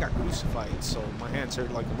understand, I got crucified, so my hands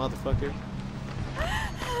hurt like a motherfucker.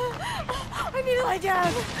 I need to lie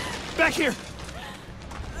down. Back here.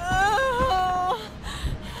 Oh.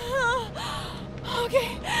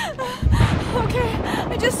 Okay. Okay.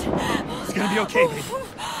 I just. It's gonna be okay, baby.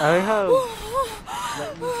 I like how.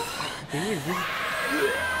 Dude,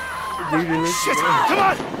 Shit! Come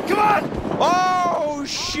on! Come on! Oh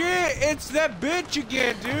shit! It's that bitch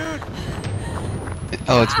again, dude!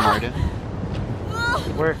 Oh, it's Marta.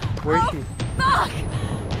 Where is she? Fuck!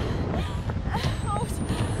 Oh,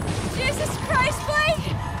 Jesus Christ, Blake!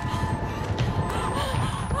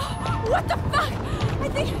 What the fuck? I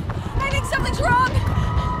think something's wrong.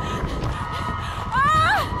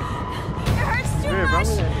 Ah! It hurts too much.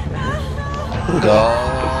 Go,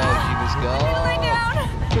 Jeebus, go. Lay down.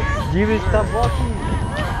 Jeebus, stop walking.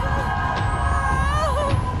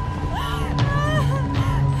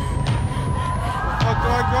 Oh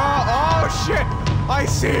my god! Oh shit! I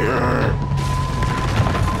see her!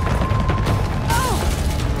 Oh,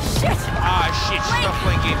 shit! Ah shit, she's not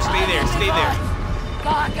playing games. Stay there, stay there.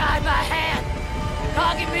 God guide my hand.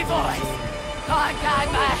 God give me voice. God guide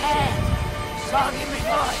my hand. God give me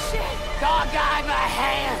voice. God guide my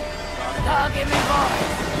hand. God give me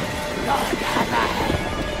voice. God guide my hand.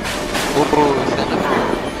 Oh, stand up here.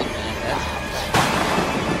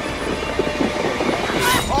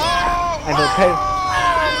 Oh! I know, Peg. Oh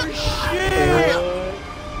shit!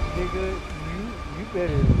 Nigga, you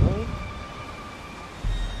better run.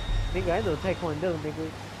 Nigga, I know Taekwondo, nigga.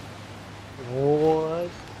 What?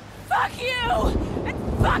 Fuck you! And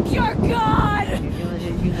fuck your god! You gonna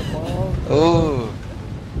hit you in the balls? Oh.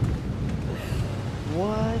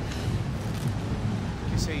 What?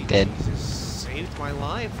 You say Dead. Jesus saved my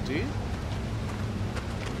life, dude.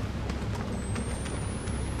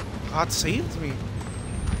 God saved me.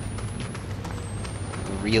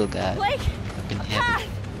 The real dad. Blake! Up in A heaven. path!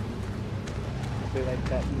 Be like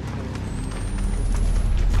that, you can.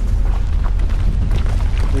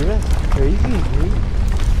 Dude, that's crazy, dude.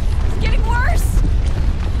 It's getting worse!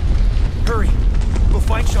 Hurry. We'll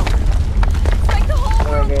find shelter. It's like the whole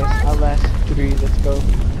world Alright, guys, burnt! Outlast 3, let's go.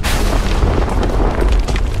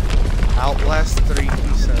 Outlast 3, he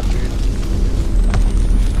said, dude.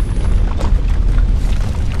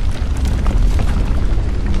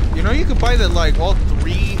 You know you could buy the like all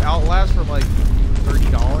 3 Outlast for like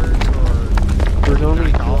 $30 or There's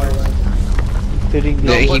only $9. sitting No,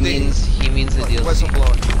 there. he what they- means the DLC.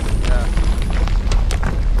 Whistleblower. Yeah.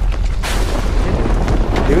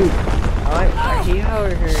 Dude, I hate how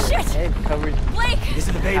her Shit. head covers Blake! This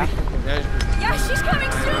is the baby. half of her. Yeah, Yeah, she's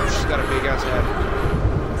coming soon! she's got a big ass head.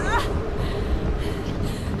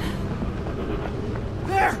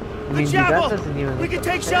 There. I The mean, dude, that chapel. doesn't even We look can like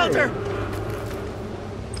take her. shelter.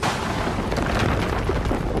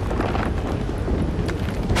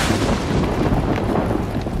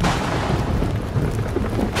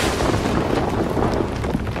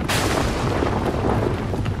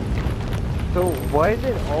 So why is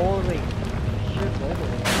it all like shit over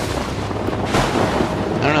there?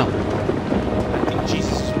 I don't know. I think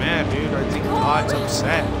Jesus is mad, dude. I think God's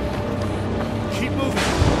upset. Keep moving.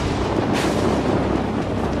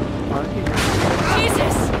 Honestly,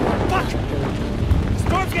 Jesus! Fuck. The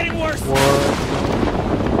storm's getting worse. what?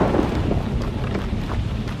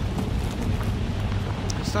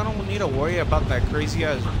 Guess I don't need to worry about that crazy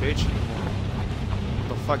ass bitch anymore.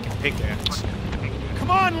 The fucking pickaxe.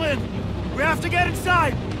 Come on, Lynn. We have to get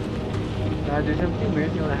inside. There's something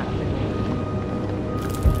weird gonna happen.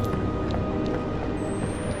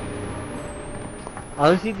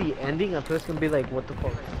 Honestly, the ending at first gonna be like, what the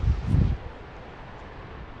fuck?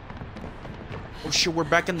 Oh shit, we're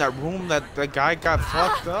back in that room that the guy got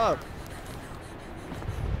fucked up.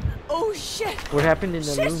 Oh shit! What happened in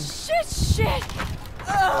the Shit! room? Shit!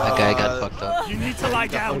 That guy got fucked up. You need to lie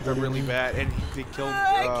down. Fucked up really bad, and they killed.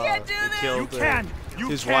 I can't do they this. killed, You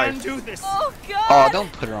his can wife. do this. Oh god! Oh,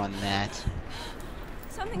 don't put her on that.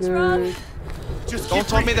 Something's wrong. Just Don't keep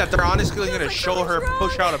tell me breathing. that they're honestly gonna like show her something's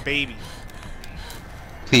push wrong. out a baby.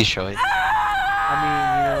 Please show it.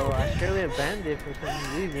 I mean, Australia banned it for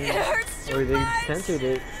some reason. It hurts too Or they much. censored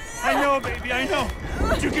it. I know, baby, I know.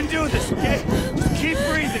 But you can do this, okay? Just keep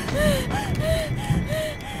breathing.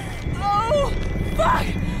 Oh, fuck!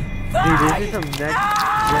 Dude, this is some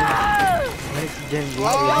next gen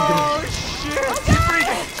Oh shit! Keep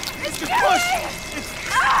breathing. It's Just push.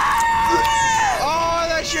 Oh,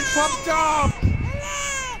 that shit pumped up.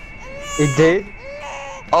 It did?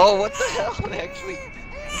 Oh, what the hell? They actually.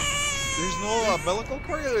 There's no umbilical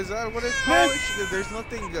cord. Is that what it's called? There's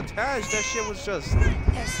nothing attached. That shit was just.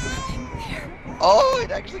 There's nothing there. Oh,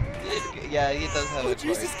 it actually did. Yeah, it does have a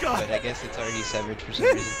Jesus cord, God. but I guess it's already severed for some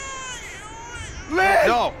reason.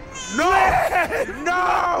 No! No!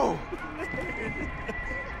 No!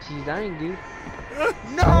 She's dying, dude.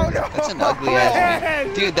 No! No! That's an ugly ass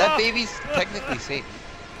baby. Dude, that baby's technically safe.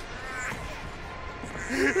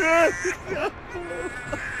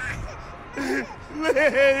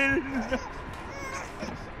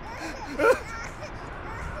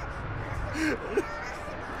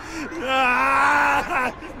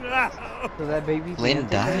 So that baby's Lynn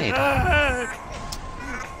dead? died.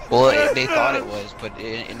 Well, they thought it was, but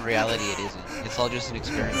in reality it isn't. It's all just an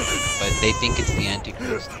experiment, but they think it's the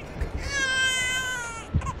Antichrist.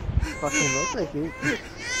 Fucking looks like it.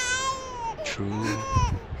 True.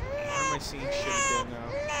 Why am I seeing shit again now?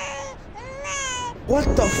 What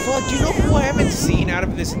the fuck? Do you know who I haven't seen out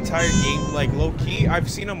of this entire game? Like, low-key, I've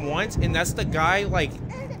seen him once, and that's the guy, like,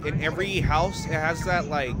 in every house, it has that,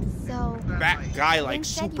 like, So, fat guy, like, Lynn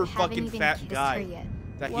said super you haven't fucking even fat kissed her guy. yet.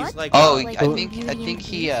 That What? he's like, Oh, Like I Beauty think and the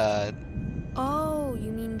he Beast? Oh,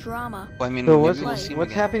 you mean drama. Well, I mean, So maybe we'll see him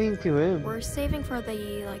what's again. happening to him? We're saving for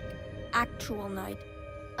the, like, actual night.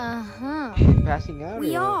 Uh-huh. Passing out?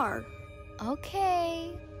 We or what? are.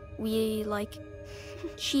 Okay. We, like,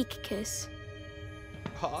 cheek kiss.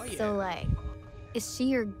 oh, yeah. So, like, is she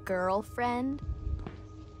your girlfriend?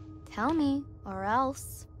 Tell me, or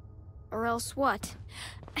else. Or else what?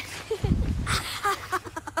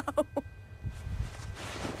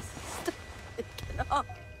 Stop it, get off.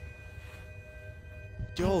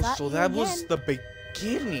 Yo, I got so you that was again. the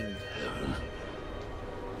beginning.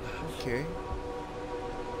 Okay.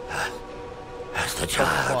 That's the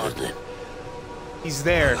child, isn't it? He's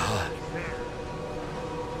there.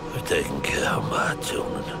 We're taking care of my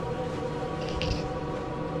children.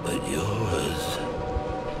 But yours...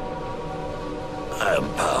 I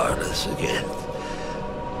am powerless again.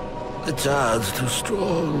 The child's too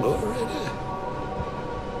strong already.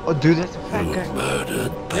 Oh, dude, that's a fat You guy.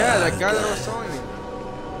 murdered Yeah, that guy that I Bad was telling you.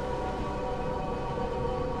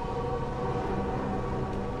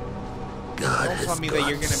 God Don't has tell me that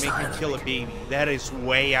you're gone gonna make him kill a baby. That is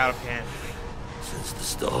way out of hand. since the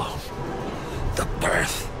storm, the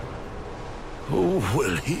birth. Who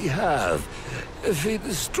will he have if he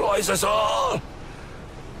destroys us all?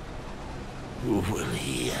 Who will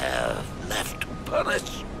he have left to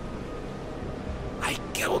punish? I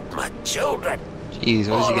killed my children. Jeez,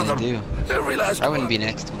 what is he All of gonna do? them. Every last I wouldn't one. be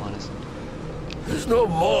next to him, honestly. There's no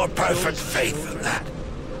more perfect faith than that.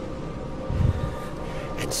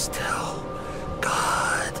 And still,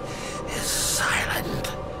 God is silent.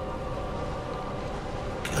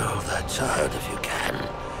 Kill that child if you can.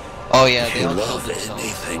 Oh yeah, If they you all killed love themselves.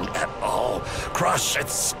 anything at all, crush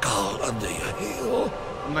its skull under your heel.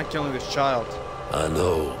 I'm not killing this child. I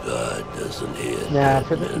know God doesn't hear Nah, dead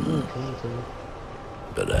for the men,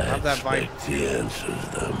 but I Have that vine. expect he answers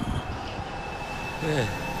them.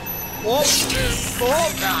 Oh!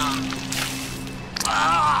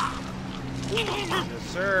 Oh! Yes,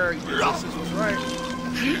 sir. Your justice was right.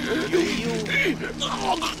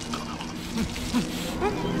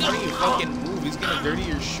 Why don't you fucking move? He's gonna dirty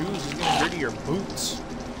your shoes. He's gonna dirty your boots.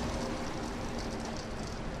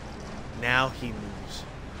 Now he moves.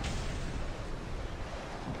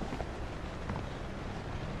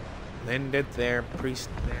 Lynn dead there. Priest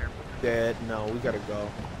there. Dead. No, we gotta go.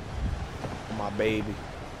 My baby.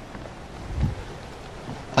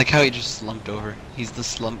 Like how he just slumped over. He's the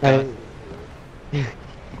slump guy. I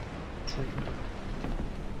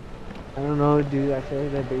don't know, dude. I feel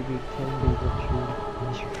like that baby can be the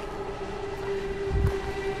truth.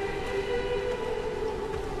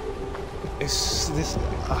 It's this.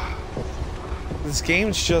 This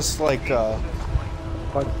game's just like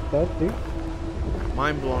What's that, dude?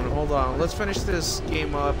 mind blowing. Hold on, let's finish this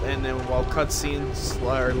game up, and then while cutscenes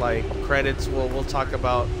or like credits, we'll talk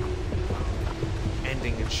about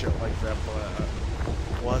ending and shit like that. But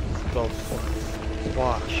what the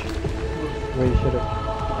fuck? Wait, shut up.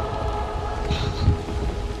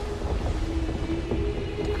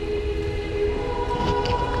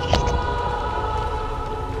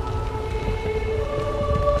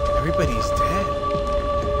 Everybody's dead.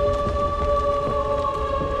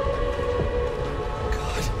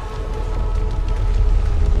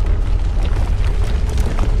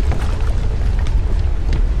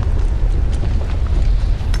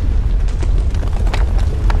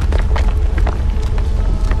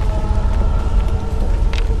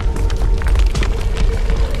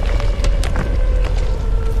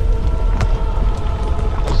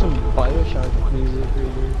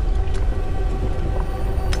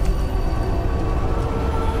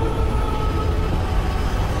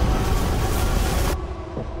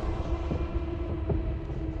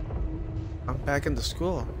 Back into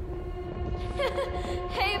school.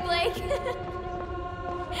 Hey, Blake.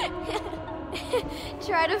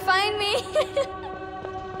 Try to find me.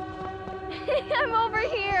 I'm over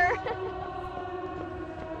here.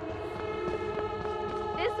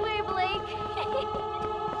 This way, Blake.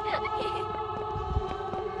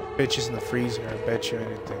 Bitches in the freezer, I bet you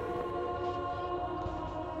anything.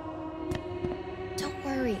 Don't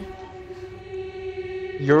worry.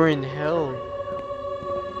 You're in hell.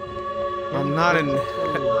 I'm not in hell.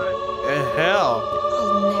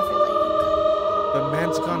 I'll never let you go. The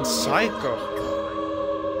man's gone psycho.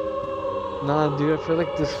 Nah, dude, I feel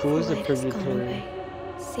like this school is a Light has gone purgatory. away.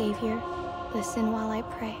 Savior, listen while I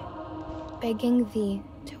pray, begging thee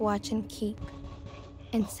to watch and keep,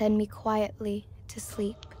 and send me quietly to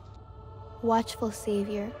sleep. Watchful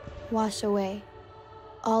Savior, wash away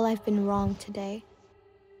all I've been wrong today.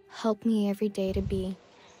 Help me every day to be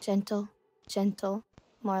gentle, gentle,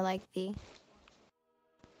 more like thee.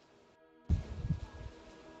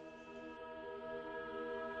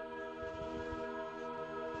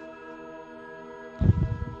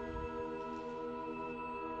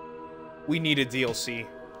 We need a DLC.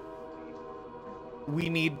 We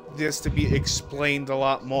need this to be explained a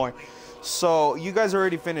lot more. So, you guys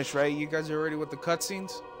already finished, right? You guys are already with the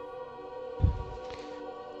cutscenes?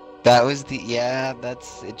 That was the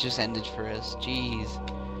that's it. Just ended for us. Jeez.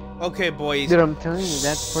 Okay, boys. Dude, I'm telling you,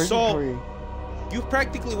 that's purgatory. So, you've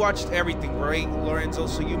practically watched everything, right, Lorenzo?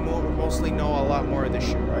 So you mostly know a lot more of this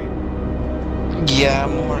shit, right? Yeah,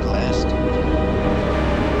 more or less.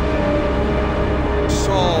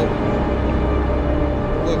 So,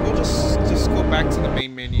 look, we'll just go back to the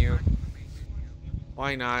main menu.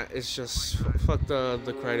 Why not? It's just fuck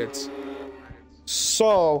the credits.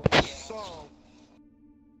 So,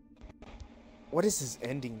 what is this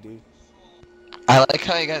ending, dude? I like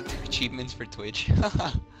how I got 2 achievements for Twitch.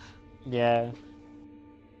 Yeah.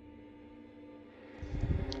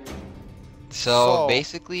 So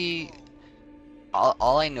basically,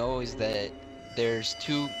 all I know is that there's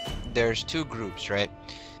two groups, right?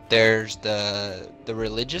 There's the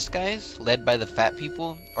religious guys led by the fat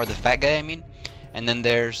people, or the fat guy, I mean, and then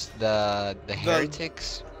there's the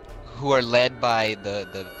heretics who are led by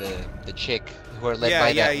the chick, who are led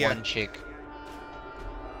by that one chick.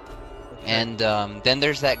 And then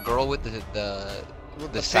there's that girl with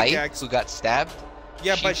the scythe who got stabbed.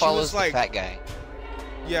 Yeah, she but she follows was like the fat guy.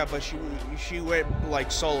 Yeah, but she went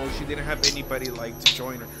like solo. She didn't have anybody like to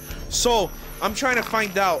join her. So I'm trying to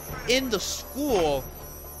find out in the school.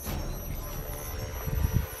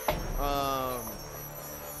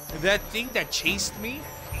 That thing that chased me,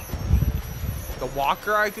 the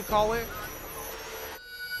walker I could call it,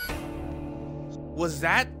 was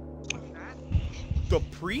that the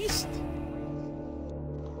priest?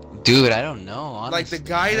 Dude, I don't know. Honestly. Like the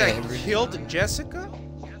guy that killed Jessica?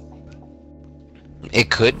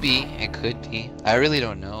 It could be. It could be. I really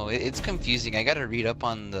don't know. It's confusing. I gotta read up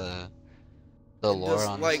on the lore,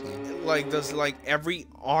 honestly. Does like every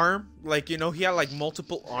arm, like, you know, he had like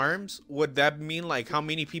multiple arms? Would that mean like how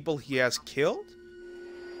many people he has killed?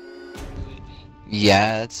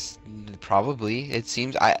 Yeah, it's probably. It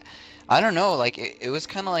seems. I don't know. Like it was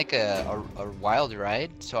kind of like a wild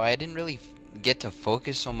ride, so I didn't really get to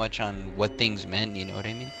focus so much on what things meant. You know what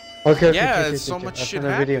I mean? Okay. Yeah, so much shit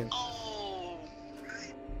happened.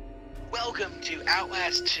 Welcome to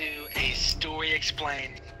Outlast 2, A Story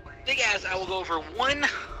Explained. Big ass, I will go over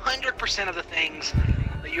 100% of the things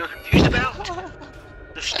that you're confused about.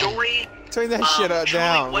 The story. Turn that shit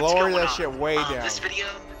down. Lower that shit way down. This video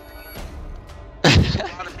is a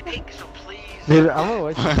lot of fake, so please Dude, I'm gonna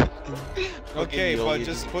watch it. Okay, but Yoli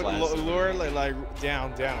just in put class. lure like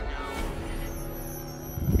down.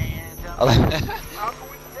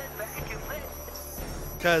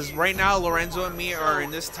 Because right now, Lorenzo and me are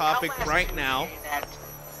in this topic right now.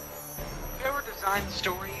 Whoever designed the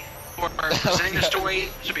story or presenting the story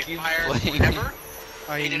should be fired. Whatever.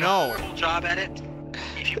 I They did a know. horrible job at it.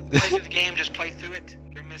 If you play through the game, just play through it.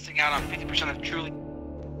 You're missing out on 50% of truly.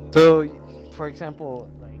 So, for example,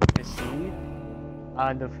 like the seed,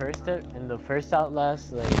 in the first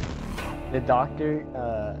Outlast, like the doctor,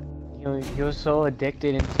 he was so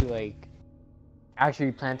addicted into like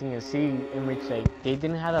actually planting a seed in which like they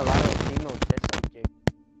didn't have a lot of female test subjects.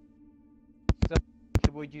 So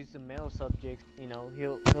he would use the male subjects. You know,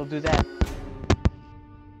 he'll do that.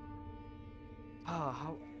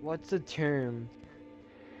 What's the term?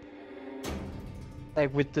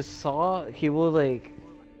 Like with the saw, he will like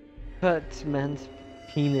cut man's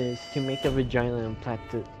penis to make a vagina and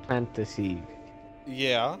plant the seed.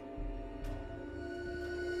 Yeah.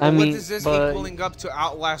 I But mean, what is this but equaling up to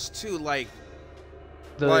Outlast 2? Like,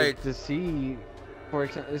 the seed, for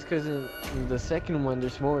example, it's because in the second one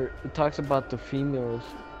there's more. It talks about the females.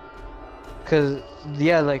 Cause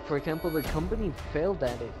yeah, like for example, the company failed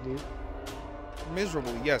at it, dude.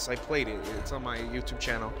 miserably. Yes, I played it. It's on my YouTube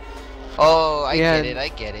channel. Oh, I Yeah.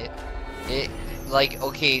 get it. It, like,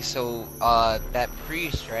 okay, so, that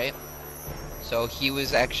priest, right? So he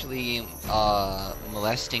was actually,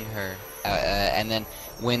 molesting her, and then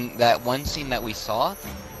when that one scene that we saw,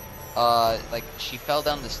 like, she fell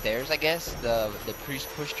down the stairs, I guess, the priest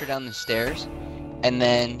pushed her down the stairs, and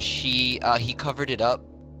then he covered it up,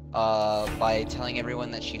 by telling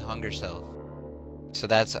everyone that she hung herself. So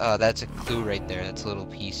that's a clue right there, that's a little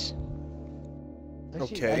piece.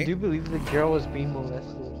 Actually, Okay. I do believe the girl was being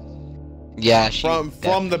molested. Yeah, she From the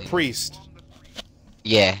definitely- priest.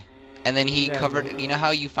 Yeah. And then he Yeah, covered, yeah. you know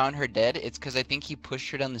how you found her dead? It's because I think he pushed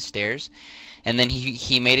her down the stairs, and then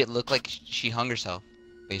he made it look like she hung herself,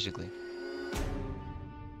 basically.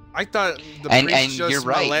 I thought the And priest you're just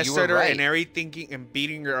right, you molested were her right. and everything and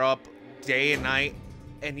beating her up day and night,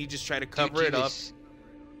 and he just tried to cover it up.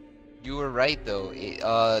 You were right though.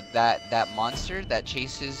 That monster that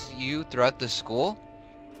chases you throughout the school,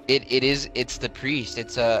 it's the priest.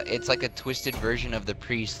 It's like a twisted version of the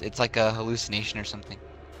priest. It's like a hallucination or something.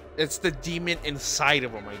 It's the demon inside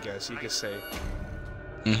of him, I guess you could say.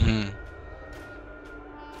 Mm-hmm.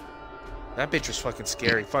 That bitch was fucking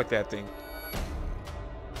scary. Fuck that thing.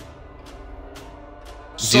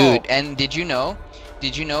 Dude, and did you know,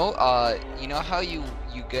 you know how you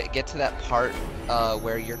get to that part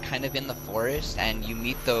where you're kind of in the forest and you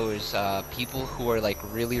meet those people who are like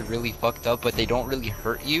really fucked up, but they don't really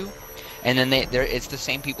hurt you, and then it's the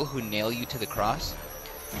same people who nail you to the cross.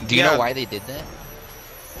 Do you know why they did that?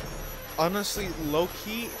 Honestly,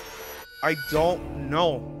 low-key, I don't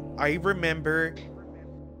know. I remember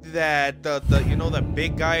that the you know, the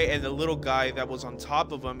big guy and the little guy that was on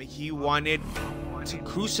top of him, he wanted to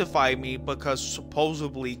crucify me because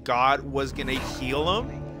supposedly God was gonna heal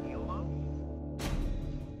him.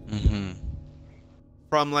 Mm-hmm.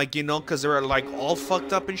 From like, you know, because they were like all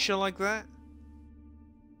fucked up and shit like that.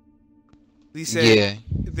 They said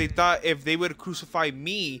they thought if they would crucify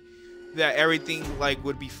me, that everything like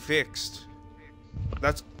would be fixed.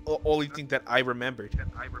 That's the only thing that I remembered.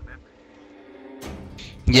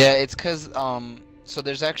 Yeah, it's cause so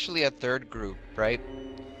there's actually a third group, right?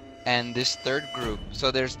 And this third group,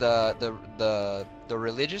 so there's the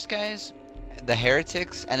religious guys, the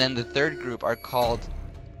heretics, and then the third group are called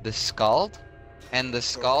the Scald. And the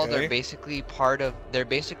Scald are basically part of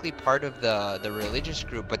the religious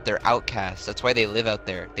group, but they're outcasts. That's why they live out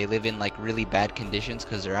there. They live in like really bad conditions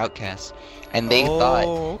because they're outcasts. And they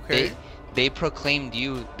thought they proclaimed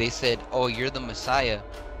you. They said, "Oh, you're the Messiah."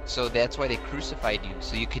 So that's why they crucified you,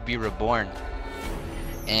 so you could be reborn.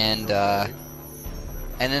 And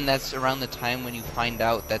then that's around the time when you find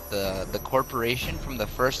out that the corporation from the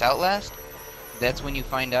first Outlast, that's when you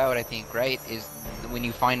find out, I think, right, is when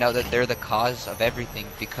you find out that they're the cause of everything,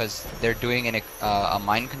 because they're doing a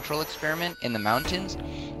mind control experiment in the mountains,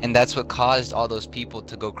 and that's what caused all those people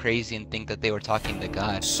to go crazy and think that they were talking to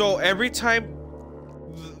God. So every time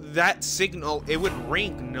that signal, it would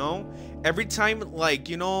ring, no? Every time, like,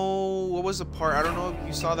 you know, what was the part? I don't know if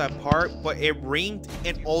you saw that part, but it ringed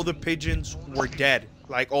and all the pigeons were dead.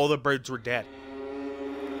 Like, all the birds were dead.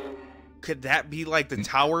 Could that be, like, the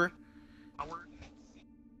tower?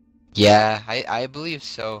 Yeah, I believe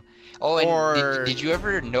so. Oh, and Or- did you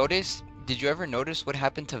ever notice? Did you ever notice what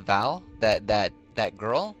happened to Val, that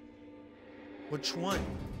girl? Which one?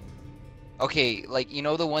 Okay, like you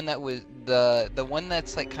know the one that was the one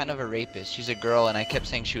that's like kind of a rapist. She's a girl, and I kept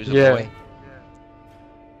saying she was a Yeah. boy.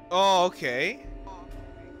 Oh, okay.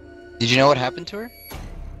 Did you know what happened to her?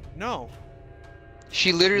 No.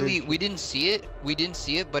 She literally, we didn't see it. We didn't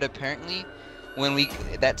see it, but apparently, when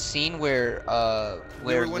that scene where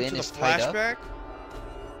We went Lynn to the is tied up. flashback?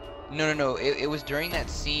 No. It was during that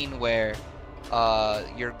scene where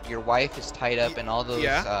your wife is tied up and all those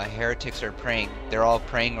heretics are praying. They're all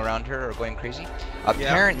praying around her or going crazy.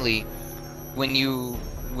 Apparently, when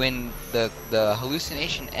the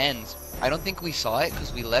hallucination ends, I don't think we saw it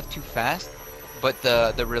because we left too fast. But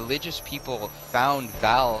the religious people found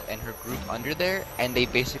Val and her group under there, and they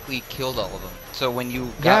basically killed all of them. So when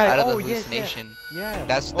you got out of the hallucination,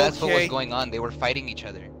 that's what was going on. They were fighting each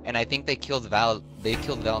other, and I think they killed Val. They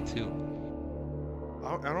killed Val too.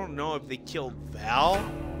 I don't know if they killed Val,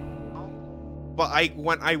 but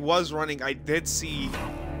when I was running, I did see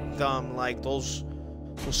them like those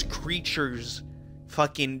creatures,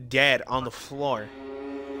 fucking dead on the floor.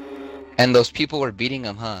 And those people were beating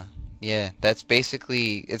them, huh? Yeah, that's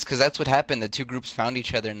basically, it's because that's what happened. The two groups found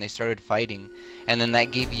each other and they started fighting. And then that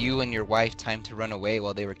gave you and your wife time to run away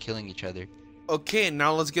while they were killing each other. Okay,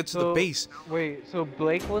 now let's get to the base. Wait, so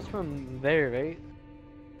Blake was from there, right?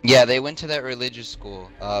 Yeah, they went to that religious school.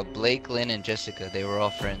 Blake, Lynn, and Jessica, they were all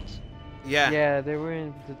friends. Yeah. Yeah, they were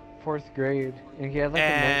in the 4th grade. And he had like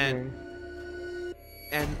a nightmare.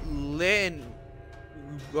 And Lynn,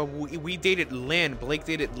 we dated Lynn. Blake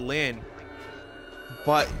dated Lynn.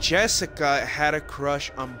 But Jessica had a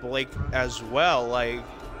crush on Blake as well, like.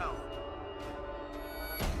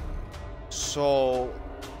 So,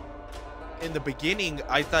 in the beginning,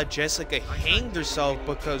 I thought Jessica hanged herself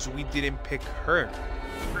because we didn't pick her.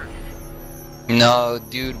 No,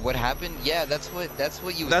 dude, what happened? Yeah, that's what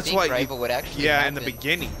you would think, right? But what actually happened? In the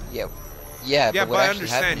beginning. Yeah, but what actually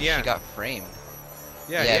happened is she got framed.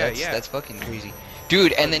 That's fucking crazy.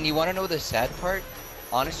 Dude, and then you want to know the sad part?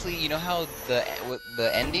 Honestly, you know how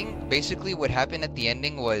the ending, basically what happened at the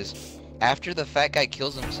ending was after the fat guy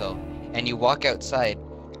kills himself and you walk outside,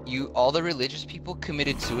 all the religious people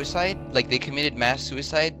committed suicide, like they committed mass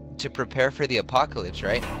suicide to prepare for the apocalypse,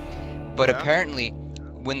 right? But apparently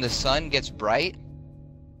when the sun gets bright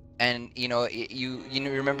and you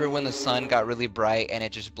remember when the sun got really bright and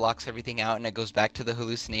it just blocks everything out and it goes back to the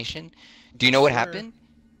hallucination? Do you know what happened?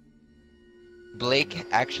 Blake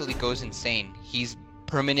actually goes insane. He's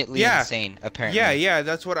permanently insane, apparently. Yeah,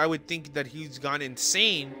 that's what I would think, that he's gone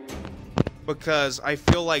insane, because I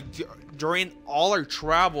feel like during all our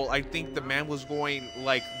travel, I think the man was going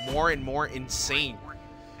like more and more insane,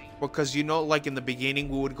 because like in the beginning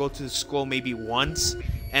we would go to the school maybe once,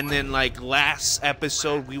 and then like last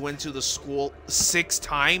episode we went to the school 6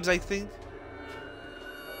 times, I think.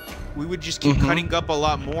 We would just keep cutting up a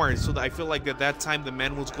lot more, so that I feel like at that time the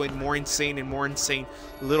man was going more insane and more insane,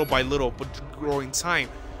 little by little, but growing time.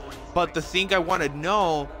 But the thing I want to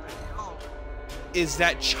know is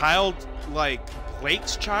that child, like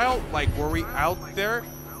Blake's child, like were we out there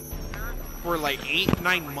for like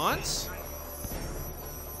 8-9 months,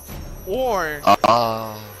 or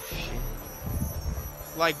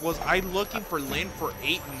like was I looking for Lynn for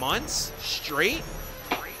 8 months straight?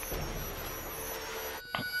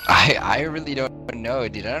 I really don't know,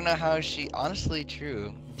 dude. I don't know how she, honestly,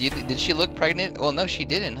 true. Did she look pregnant? Well, no, she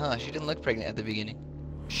didn't, huh? She didn't look pregnant at the beginning.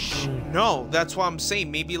 No, that's what I'm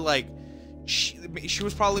saying. Maybe like she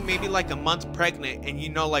was probably maybe like a month pregnant,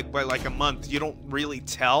 and like by like a month you don't really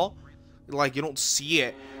tell, like you don't see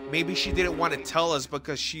it. Maybe she didn't want to tell us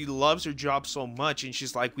because she loves her job so much, and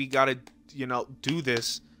she's like, we gotta do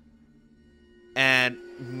this. And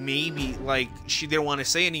maybe like she didn't want to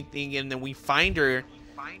say anything, and then we find her.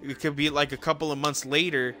 It could be like a couple of months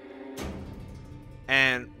later,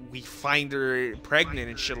 and we find her pregnant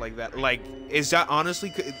and shit like that. Like, is that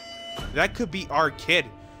honestly, that could be our kid.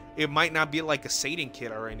 It might not be like a Satan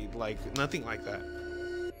kid or anything, like nothing like that.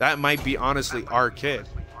 That might be honestly our kid.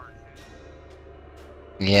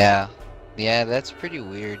 Yeah, that's pretty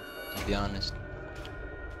weird, to be honest.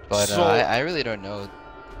 But so, I really don't know.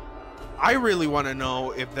 I really want to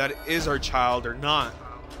know if that is our child or not.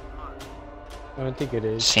 I don't think it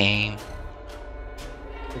is. Same.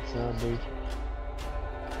 It's not, dude.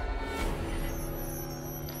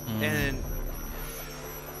 And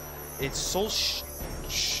it's so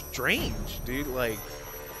strange, dude. Like,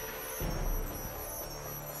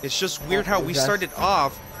 it's just weird how we started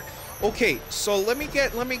off. Okay, so let me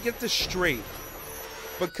get this straight,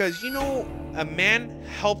 because a man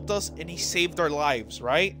helped us and he saved our lives,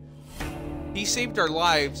 right? He saved our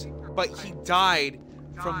lives, but he died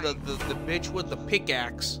from the bitch with the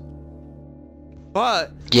pickaxe.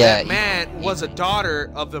 But Yeah, that man was a Ethan.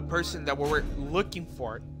 daughter of the person that we were looking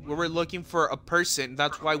for. We were looking for a person.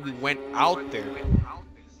 That's why we went out there.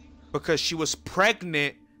 Because she was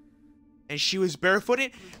pregnant and she was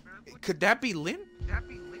barefooted. Could that be Lynn?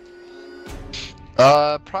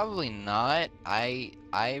 Probably not. I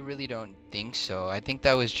really don't think so. I think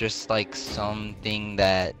that was just like something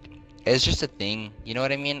that it's just a thing. You know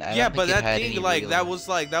what I mean? I Yeah, don't but think it that had thing, any like, real...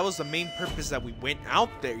 that was the main purpose that we went out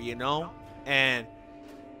there, you know? And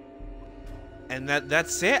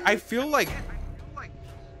that's it. I feel like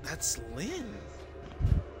that's Lynn.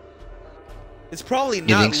 It's probably You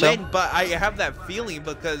not think so? Lynn, but I have that feeling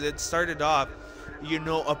because it started off, you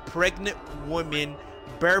know, a pregnant woman,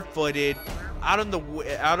 barefooted, in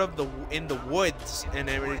the woods and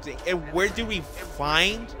everything. And where do we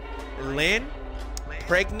find Lynn?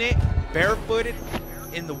 Pregnant, barefooted,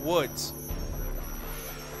 in the woods.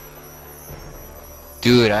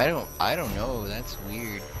 Dude, I don't know. That's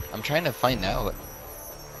weird. I'm trying to find out.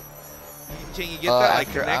 Can you get that like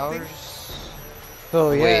after connecting? hours?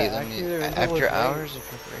 So yeah, Wait, actually, the result after was right. hours of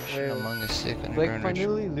preparation among the sick and Blake grown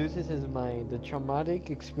finally loses his mind. The traumatic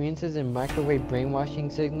experiences and microwave brainwashing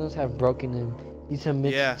signals have broken him. He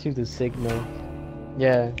submits to the signal.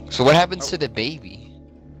 Yeah. So what happens to the baby?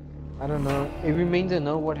 I don't know. It remains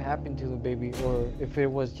unknown what happened to the baby, or if it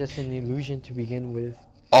was just an illusion to begin with.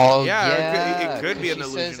 Oh yeah, it could be an she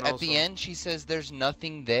illusion says at the also. end she says there's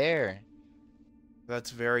nothing there.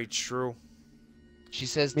 That's very true. She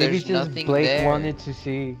says Maybe there's just nothing Blake there. wanted to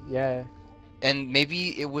see. Yeah. And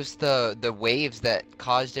maybe it was the waves that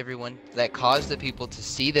caused the people to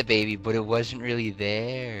see the baby, but it wasn't really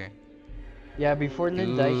there. Yeah, before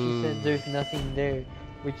Lynn died, she said Ooh. there's nothing there,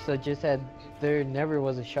 which suggests that there never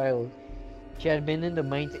was a child. She had been in the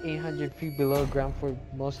mines 800 feet below ground for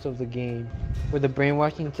most of the game, where the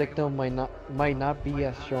brainwashing signal might not be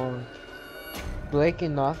as strong. Blake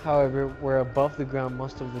and Noth, however, were above the ground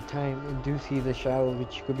most of the time and do see the shadow,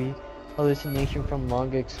 which could be hallucination from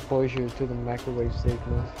long exposure to the microwave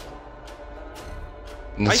signal.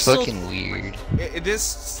 It's fucking weird.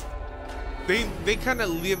 They kind of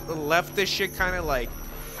left this shit kind of like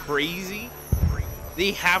crazy.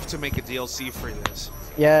 They have to make a DLC for this.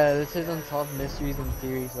 Yeah, this is Unsolved Mysteries and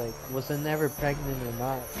Theories, like, was it never pregnant or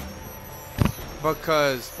not?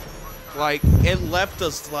 Because, like, it left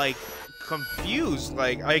us, like, confused.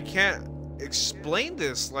 Like, I can't explain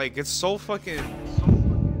this. Like, it's so fucking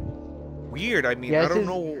weird. I mean, Yeah, I don't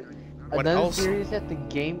know what another else. theory is that the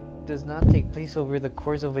game does not take place over the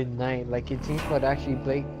course of a night. Like, it seems that actually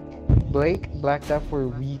Blake blacked out for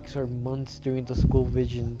weeks or months during the school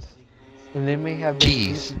visions. And they may have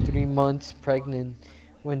been 2 to 3 months pregnant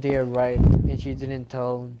when they arrived, and she didn't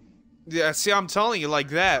tell him. Yeah, see, I'm telling you like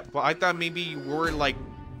that. But I thought maybe we were, like,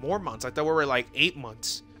 more months. I thought we were, like, 8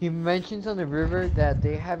 months. He mentions on the river that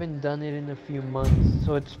they haven't done it in a few months,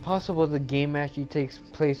 so it's possible the game actually takes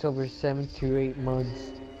place over 7 to 8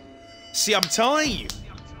 months. See, I'm telling you.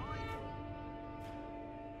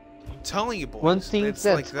 I'm telling you, boys. One thing It's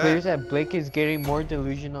that's like clear is that Blake is getting more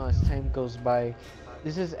delusional as time goes by.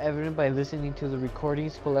 This is evident by listening to the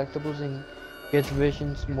recordings, collectibles, and gets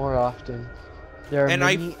visions more often. There are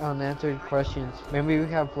many unanswered questions. Maybe we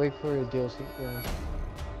have Blake for a DLC. Yeah.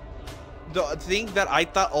 The thing that I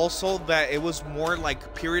thought also that it was more like a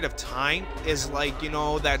period of time is like, you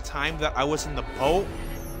know, that time that I was in the boat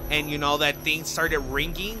and, you know, that thing started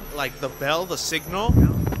ringing, like the bell, the signal,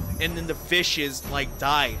 and then the fishes like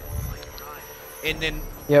died. And then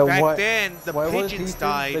back then the pigeons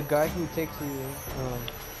died. The guy who takes you.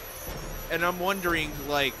 And I'm wondering,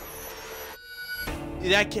 like,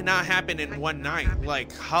 that cannot happen in one night.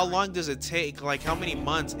 Like, how long does it take? Like, how many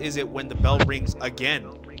months is it when the bell rings again?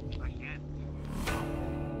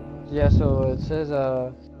 Yeah, so it says,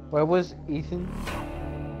 where was Ethan?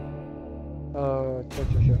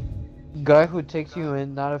 Guy who takes you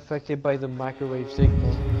in, not affected by the microwave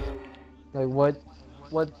signal. Like,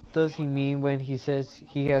 what does he mean when he says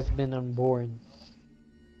he has been unborn?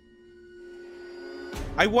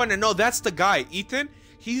 I want to know. That's the guy, Ethan.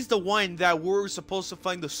 He's the one that we're supposed to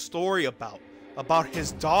find the story about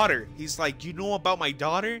his daughter. He's like, do you know about my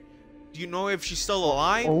daughter? Do you know if she's still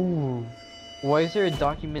alive? Oh, why is there a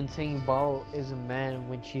document saying Ball is a man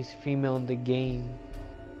when she's female in the game?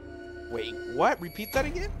 Wait, what? Repeat that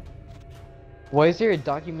again? Why is there a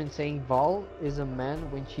document saying Val is a man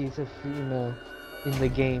when she's a female in the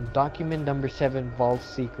game? Document number 7, Val's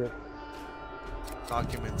secret.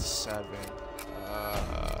 Document 7.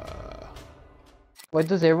 Why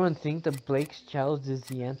does everyone think that Blake's child is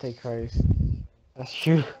the Antichrist? That's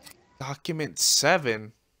true. Document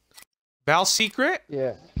 7. Val's secret?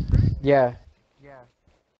 Yeah. Yeah.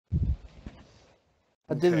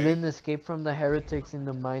 How did Okay. Lynn escape from the heretics in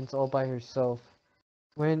the mines all by herself?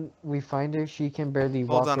 When we find her, she can barely Hold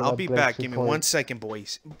walk on, I'll without be blood back. Give me one support. second,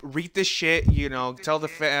 boys. Read this shit, you know, tell the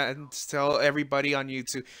fans, tell everybody on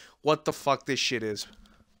YouTube what the fuck this shit is.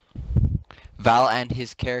 Val and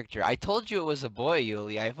his character. I told you it was a boy,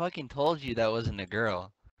 Yuli. I fucking told you that wasn't a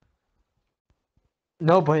girl.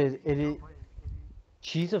 No, but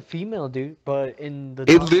she's a female, dude. But in the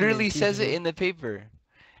It document, literally says it in the paper.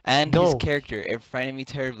 And his No. character. It frightened me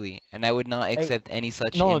terribly. And I would not Hey, accept any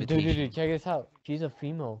such no, invitation. dude, check this out. She's a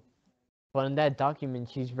female. But in that document,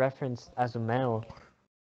 she's referenced as a male.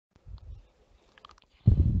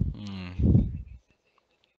 Hmm.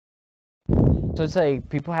 So it's like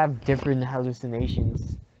people have different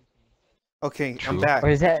hallucinations. Okay, True. I'm back. Or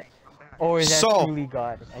is that So- truly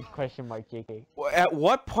God? At question mark, JK. At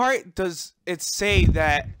what part does it say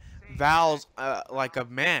that Val's like a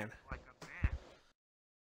man?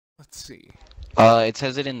 Let's see. It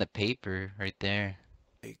says it in the paper right there.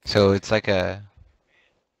 So it's like a...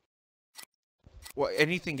 What?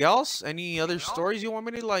 Anything else? Any other stories you want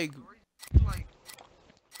me to like?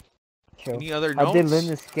 Sure. Any other How did Lynn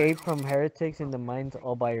notes? escape from heretics in the mines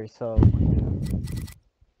all by herself?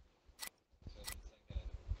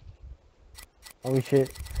 Oh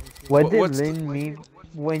shit. What did what's the- Lynn mean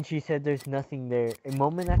when she said there's nothing there? A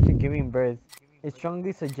moment after giving birth, it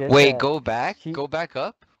strongly suggests Wait, that go back? she- Go back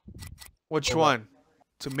up? Which one?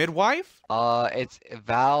 To midwife? It's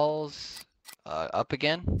Val's... up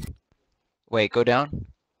again? Wait, go down?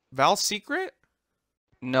 Val's secret?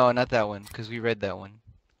 No, not that one, because we read that one.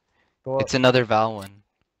 Go up. It's another Val one.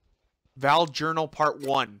 Val Journal Part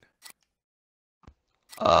 1.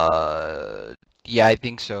 Yeah, I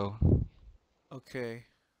think so. Okay.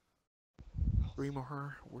 3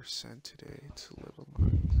 more were sent today to Little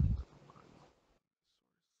Mines.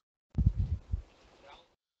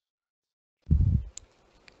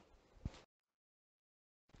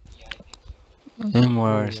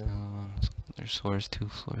 Memoirs. Their source too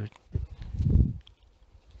fluid.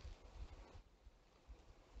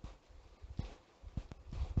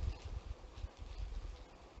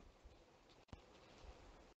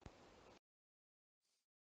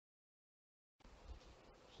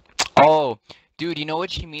 Oh, dude, you know what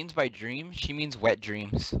she means by dream? She means wet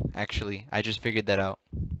dreams, actually. I just figured that out.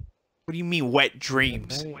 What do you mean wet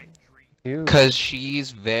dreams? Dude. Because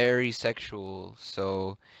she's very sexual,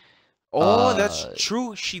 so... Oh, that's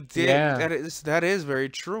true. She did. Yeah. That is very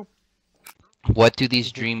true. What do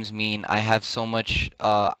these dreams mean? I have so much,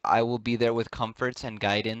 I will be there with comforts and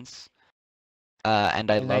guidance. And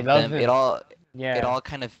I love them. It all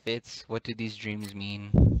kind of fits. What do these dreams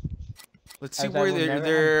mean? Let's see As I where will never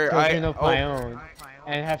they're. have children of my own,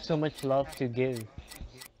 and have so much love to give.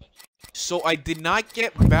 So I did not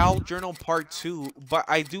get Val Journal Part 2, but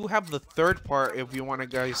I do have the third part. If you want to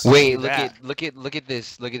guys. Wait, see look that. at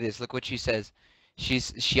this. Look at this. Look what she says.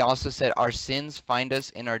 She also said, "Our sins find us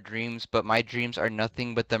in our dreams, but my dreams are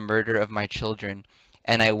nothing but the murder of my children.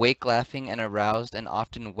 And I wake laughing and aroused and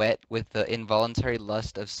often wet with the involuntary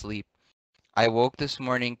lust of sleep. I woke this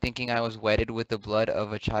morning thinking I was wetted with the blood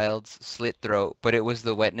of a child's slit throat, but it was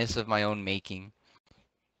the wetness of my own making."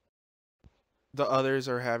 The others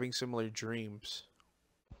are having similar dreams.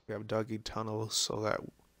 We have dug tunnels so that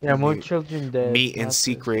Yeah, more we children dead. meet in not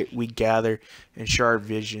secret. We gather and share our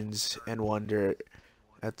visions and wonder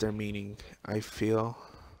at their meaning. I feel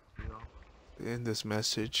in this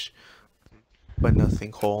message, but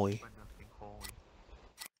nothing holy.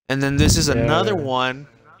 And then this is another Yeah. one.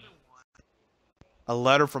 A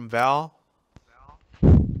letter from Val.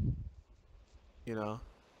 You know.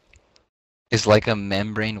 It's like a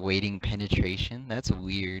membrane waiting penetration? That's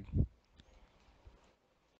weird.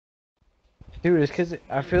 Dude, it's because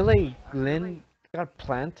I feel like Lynn got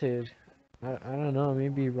planted. I don't know, I may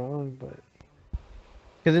be wrong, but...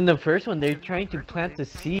 Because in the first one, they're trying to plant the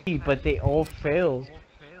seed, but they all failed.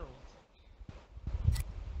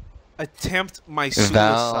 Attempt my Val.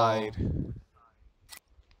 suicide.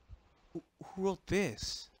 Who wrote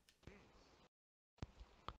this?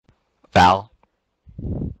 Val.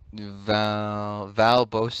 Val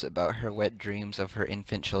boasts about her wet dreams of her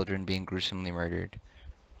infant children being gruesomely murdered.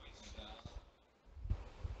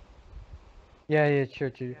 Yeah,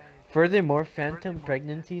 sure. Furthermore, phantom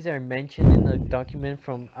pregnancies are mentioned in a document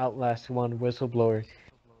from Outlast 1 Whistleblower,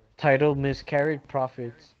 titled Miscarried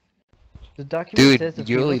Prophets. The document says the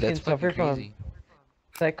Dude, females Yuli, that's can suffer fucking crazy. from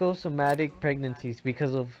psychosomatic pregnancies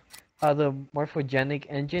because of how the morphogenic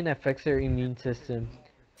engine affects their immune system.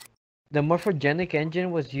 The morphogenic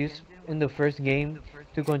engine was used in the first game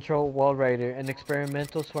to control Walrider, an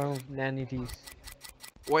experimental swarm of nanities.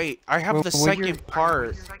 Wait, I have Well, the would you- second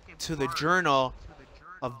part to the journal,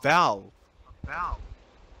 A valve.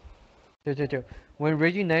 When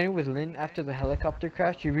reuniting with Lynn after the helicopter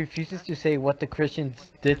crash, she refuses to say what the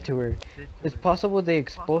Christians did to her. It's possible they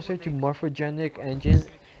exposed her to morphogenic engine,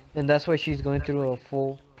 and that's why she's going through a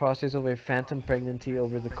full process of a phantom pregnancy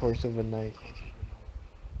over the course of a night.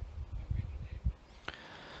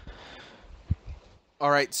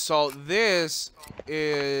 Alright, so this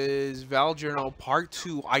is Val Journal Part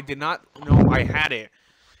 2. I did not know I had it.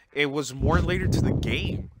 It was more later to the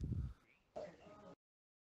game.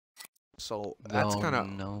 So that's kind of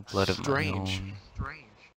no blood of my strange. own.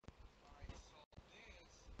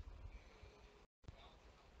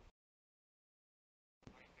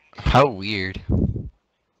 How weird.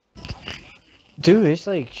 Dude, it's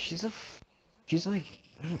like she's like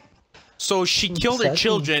So she killed her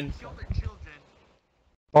children.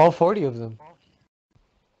 all 40 of them.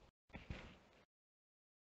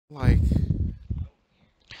 Like,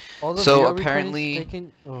 All the So VR recordings apparently-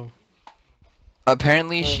 taken- oh.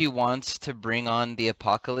 Apparently she wants to bring on the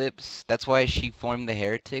apocalypse. That's why she formed the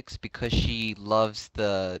heretics, because she loves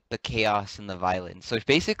the chaos and the violence. So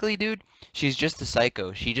basically, dude, she's just a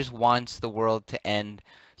psycho. She just wants the world to end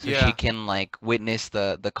so Yeah. she can like witness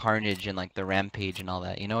the carnage and like the rampage and all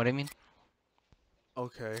that. You know what I mean?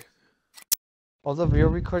 okay. All the VR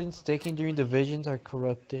recordings taken during the visions are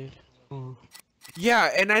corrupted. Yeah,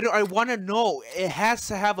 and I want to know, it has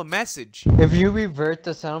to have a message. If you revert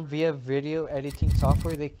the sound via video editing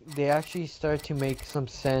software, they actually start to make some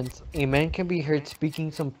sense. A man can be heard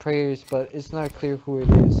speaking some prayers, but it's not clear who it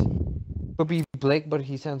is. Could be Blake, but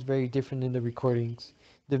he sounds very different in the recordings.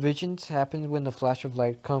 The visions happen when the flash of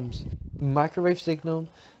light comes. Microwave signal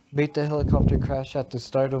made the helicopter crash at the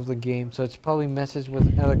start of the game, so it's probably messes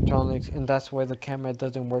with electronics, and that's why the camera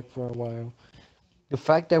doesn't work for a while. The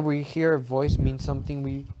fact that we hear a voice means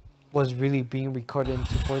something was really being recorded and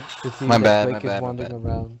support the theory that Blake is wandering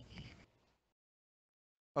around.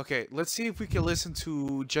 Okay, let's see if we can listen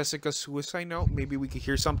to Jessica's suicide note. Maybe we could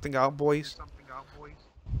hear something out, boys.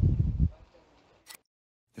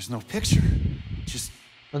 There's no picture. Just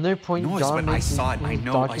Another point noise, John but I makes saw it. in I his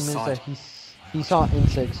know I documents saw that it. he saw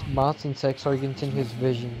insects, moths and sex organs in his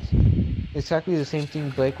visions. Exactly the same thing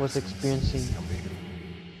Blake was experiencing.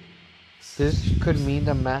 This could mean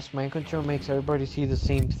that mass mind control makes everybody see the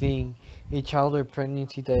same thing, a childhood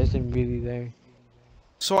pregnancy that isn't really there.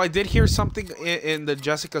 So I did hear something in the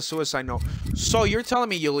Jessica suicide note. So you're telling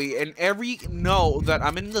me, Yuli, in every note that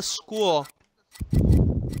I'm in the school,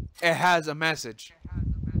 it has a message.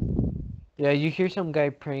 Yeah, you hear some guy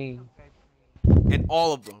praying. In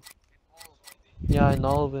all of them. Yeah, in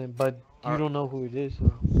all of them, but you Alright. don't know who it is. So.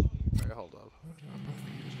 Alright, hold up.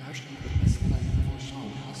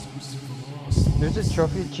 There's a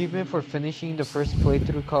trophy achievement for finishing the first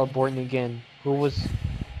playthrough called Born Again. Who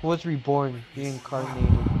was reborn, reincarnated.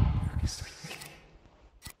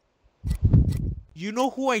 You know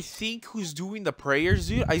who I think who's doing the prayers,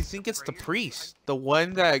 dude? I think it's the priest. The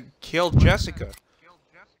one that killed Jessica.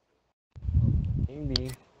 Maybe.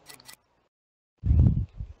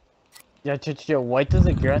 Yeah, chill. Why does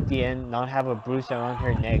the girl at the end not have a bruise around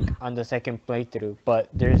her neck on the second playthrough, but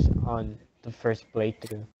there's on the first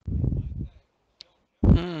playthrough?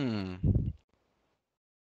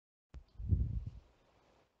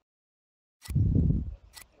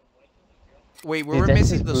 Wait, we were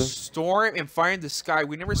missing the storm and fire in the sky.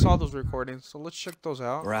 We never saw those recordings, so let's check those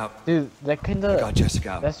out. We're out. Dude, that kinda... I got Jessica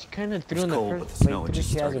out. That's kinda through in the cold, but first the snow had playthrough just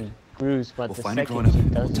she has a started. bruise, but We'll the find a second grown-up she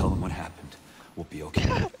and we'll doesn't. tell them what happened. We'll be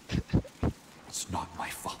okay. It's not my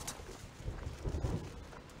fault.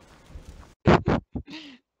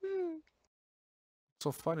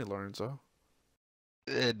 So funny, Lorenzo.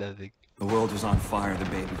 Nothing. The world was on fire, the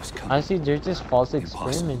baby was coming. Honestly, there's just false Impossible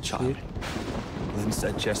experiments, child. dude. Lynn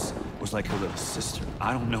said Jess was like her little sister.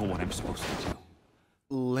 I don't know what I'm supposed to do.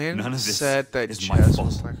 Lynn None of this said that is my Jess fault.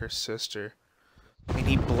 was like her sister. And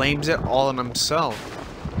he blames it all on himself.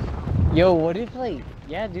 Yo, what if like,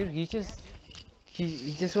 yeah, dude, he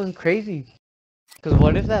just went crazy. Cause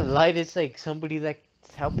what if that light is like somebody that's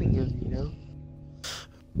helping him, you know?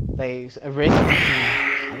 Like a rescue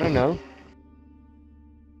team. I don't know.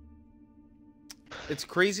 It's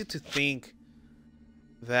crazy to think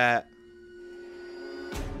that,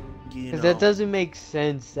 you know, Cause that doesn't make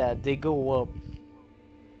sense that they go up.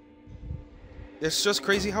 it's just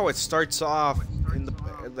crazy how it starts off in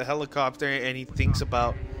the helicopter and he thinks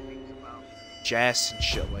about Jess and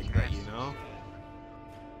shit like that, you know?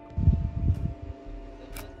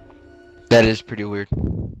 That is pretty weird.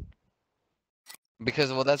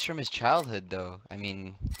 Because, well, that's from his childhood, though. I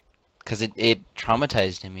mean, because it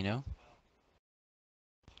traumatized him, you know?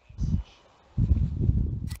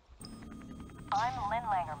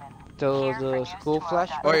 So the school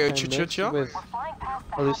flashback Oh, yeah, are mixed Chicho? with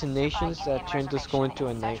hallucinations that turn the school into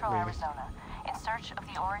a nightmare.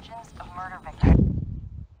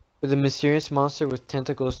 With a mysterious monster with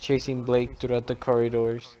tentacles chasing Blake throughout the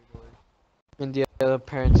corridors. And the other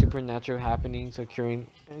apparent supernatural happenings occurring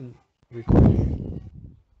and recording.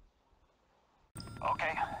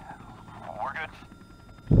 Okay, we're good.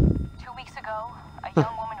 2 weeks ago, a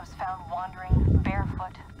young woman was found wandering,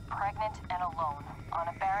 barefoot, pregnant, and alone on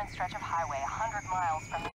a barren stretch of highway 100 miles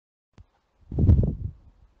from the...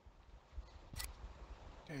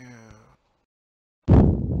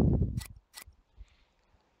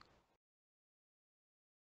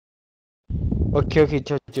 Okay,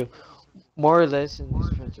 Jojo. More or less in this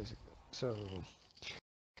franchise. So,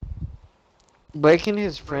 Blake and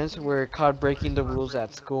his friends were caught breaking the rules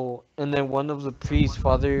at school, and then one of the priests,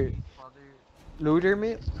 Father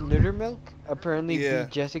Ludermilk, apparently beat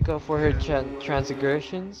Jessica for her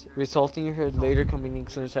transgressions, resulting in her later committing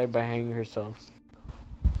suicide by hanging herself.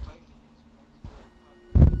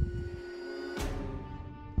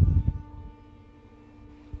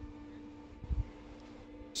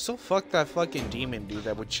 So fuck that fucking demon dude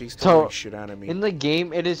that would chase the living shit out of me. In the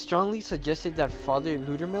game, it is strongly suggested that Father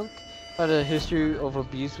Ludermilk had a history of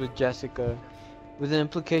abuse with Jessica, with the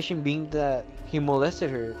implication being that he molested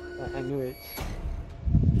her. I knew it.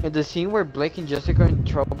 In the scene where Blake and Jessica are in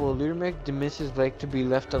trouble, Ludermilk dismisses Blake to be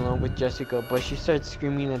left alone with Jessica, but she starts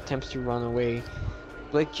screaming and attempts to run away.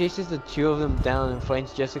 Blake chases the two of them down and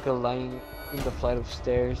finds Jessica lying in the flight of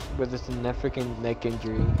stairs with a significant neck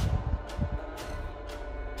injury.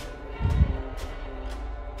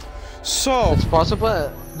 So it's possible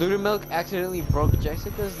that Ludermilk accidentally broke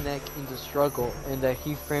Jessica's neck in the struggle, and that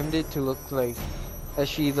he framed it to look like as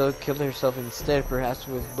she though killed herself instead, perhaps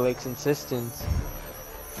with Blake's insistence.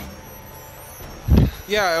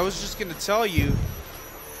 Yeah, I was just gonna tell you,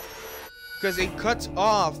 because it cuts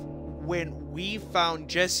off when we found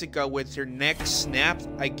Jessica with her neck snapped,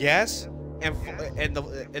 I guess, and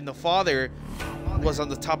the father was on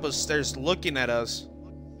the top of the stairs looking at us.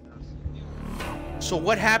 So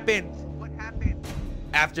what happened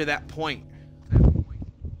after that point?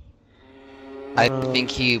 I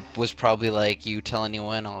think he was probably like, you tell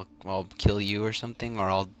anyone, I'll kill you or something, or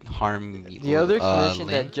I'll harm you. The other explanation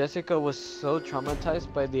that Jessica was so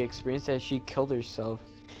traumatized by the experience that she killed herself.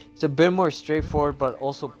 It's a bit more straightforward, but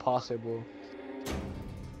also possible.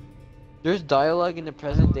 There's dialogue in the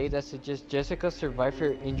present day that suggests Jessica survived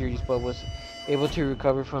her injuries, but was able to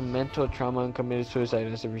recover from mental trauma and committed suicide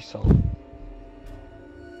as a result.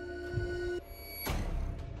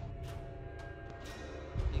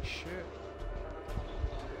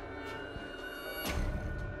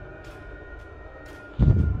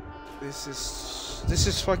 This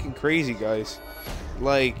is fucking crazy, guys.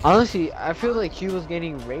 Like, honestly, I feel like she was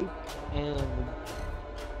getting raped and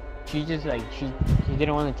she just like she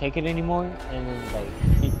didn't want to take it anymore, and then like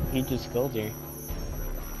he just killed her.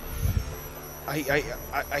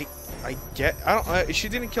 She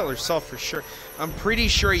didn't kill herself for sure. I'm pretty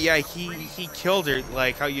sure, yeah, he killed her,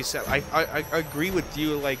 like how you said. I agree with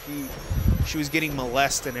you, like she was getting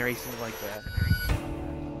molested and everything like that.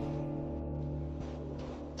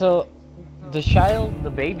 So the child, the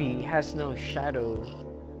baby, has no shadow,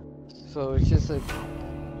 so it's just a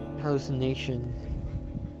hallucination.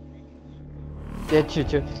 Yeah,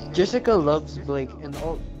 true. Jessica loves Blake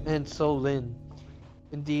and so Lynn.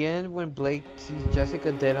 In the end, when Blake sees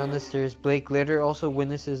Jessica dead on the stairs, Blake later also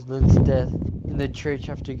witnesses Lynn's death in the church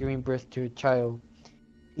after giving birth to a child.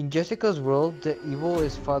 In Jessica's world, the evil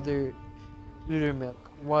is Father Ludermilk,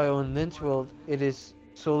 while in Lynn's world, it is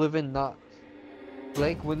Sullivan Knott.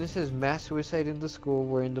 Blake witnesses mass suicide in the school,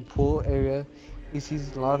 where in the pool area, he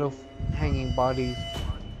sees a lot of hanging bodies.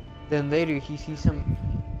 Then later, he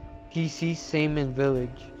sees Saman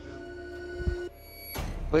Village.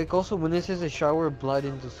 Blake also witnesses a shower of blood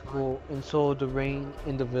in the school, and so the rain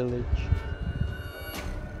in the village.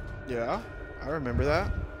 Yeah, I remember that.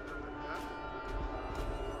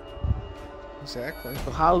 Exactly.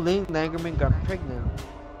 So how Lynn Langerman got pregnant?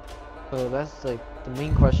 So that's like the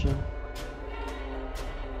main question.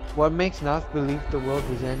 What makes Knopf believe the world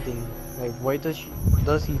is ending? Like, why does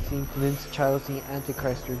he think Lynn's child is the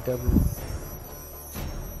Antichrist or devil?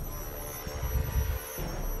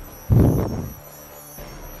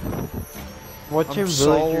 Watch him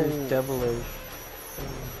villagers devilish.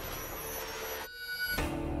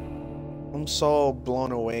 I'm so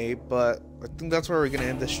blown away, but I think that's where we're gonna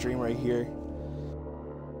end the stream right here.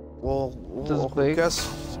 Well, I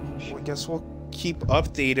guess we'll keep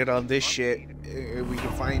updated on this shit if we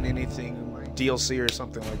can find anything DLC or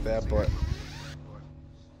something like that, but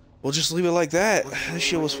We'll just leave it like that. This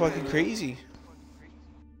shit was fucking crazy.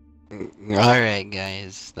 Alright,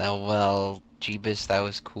 guys. Jeebus, that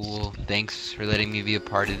was cool. Thanks for letting me be a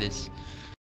part of this.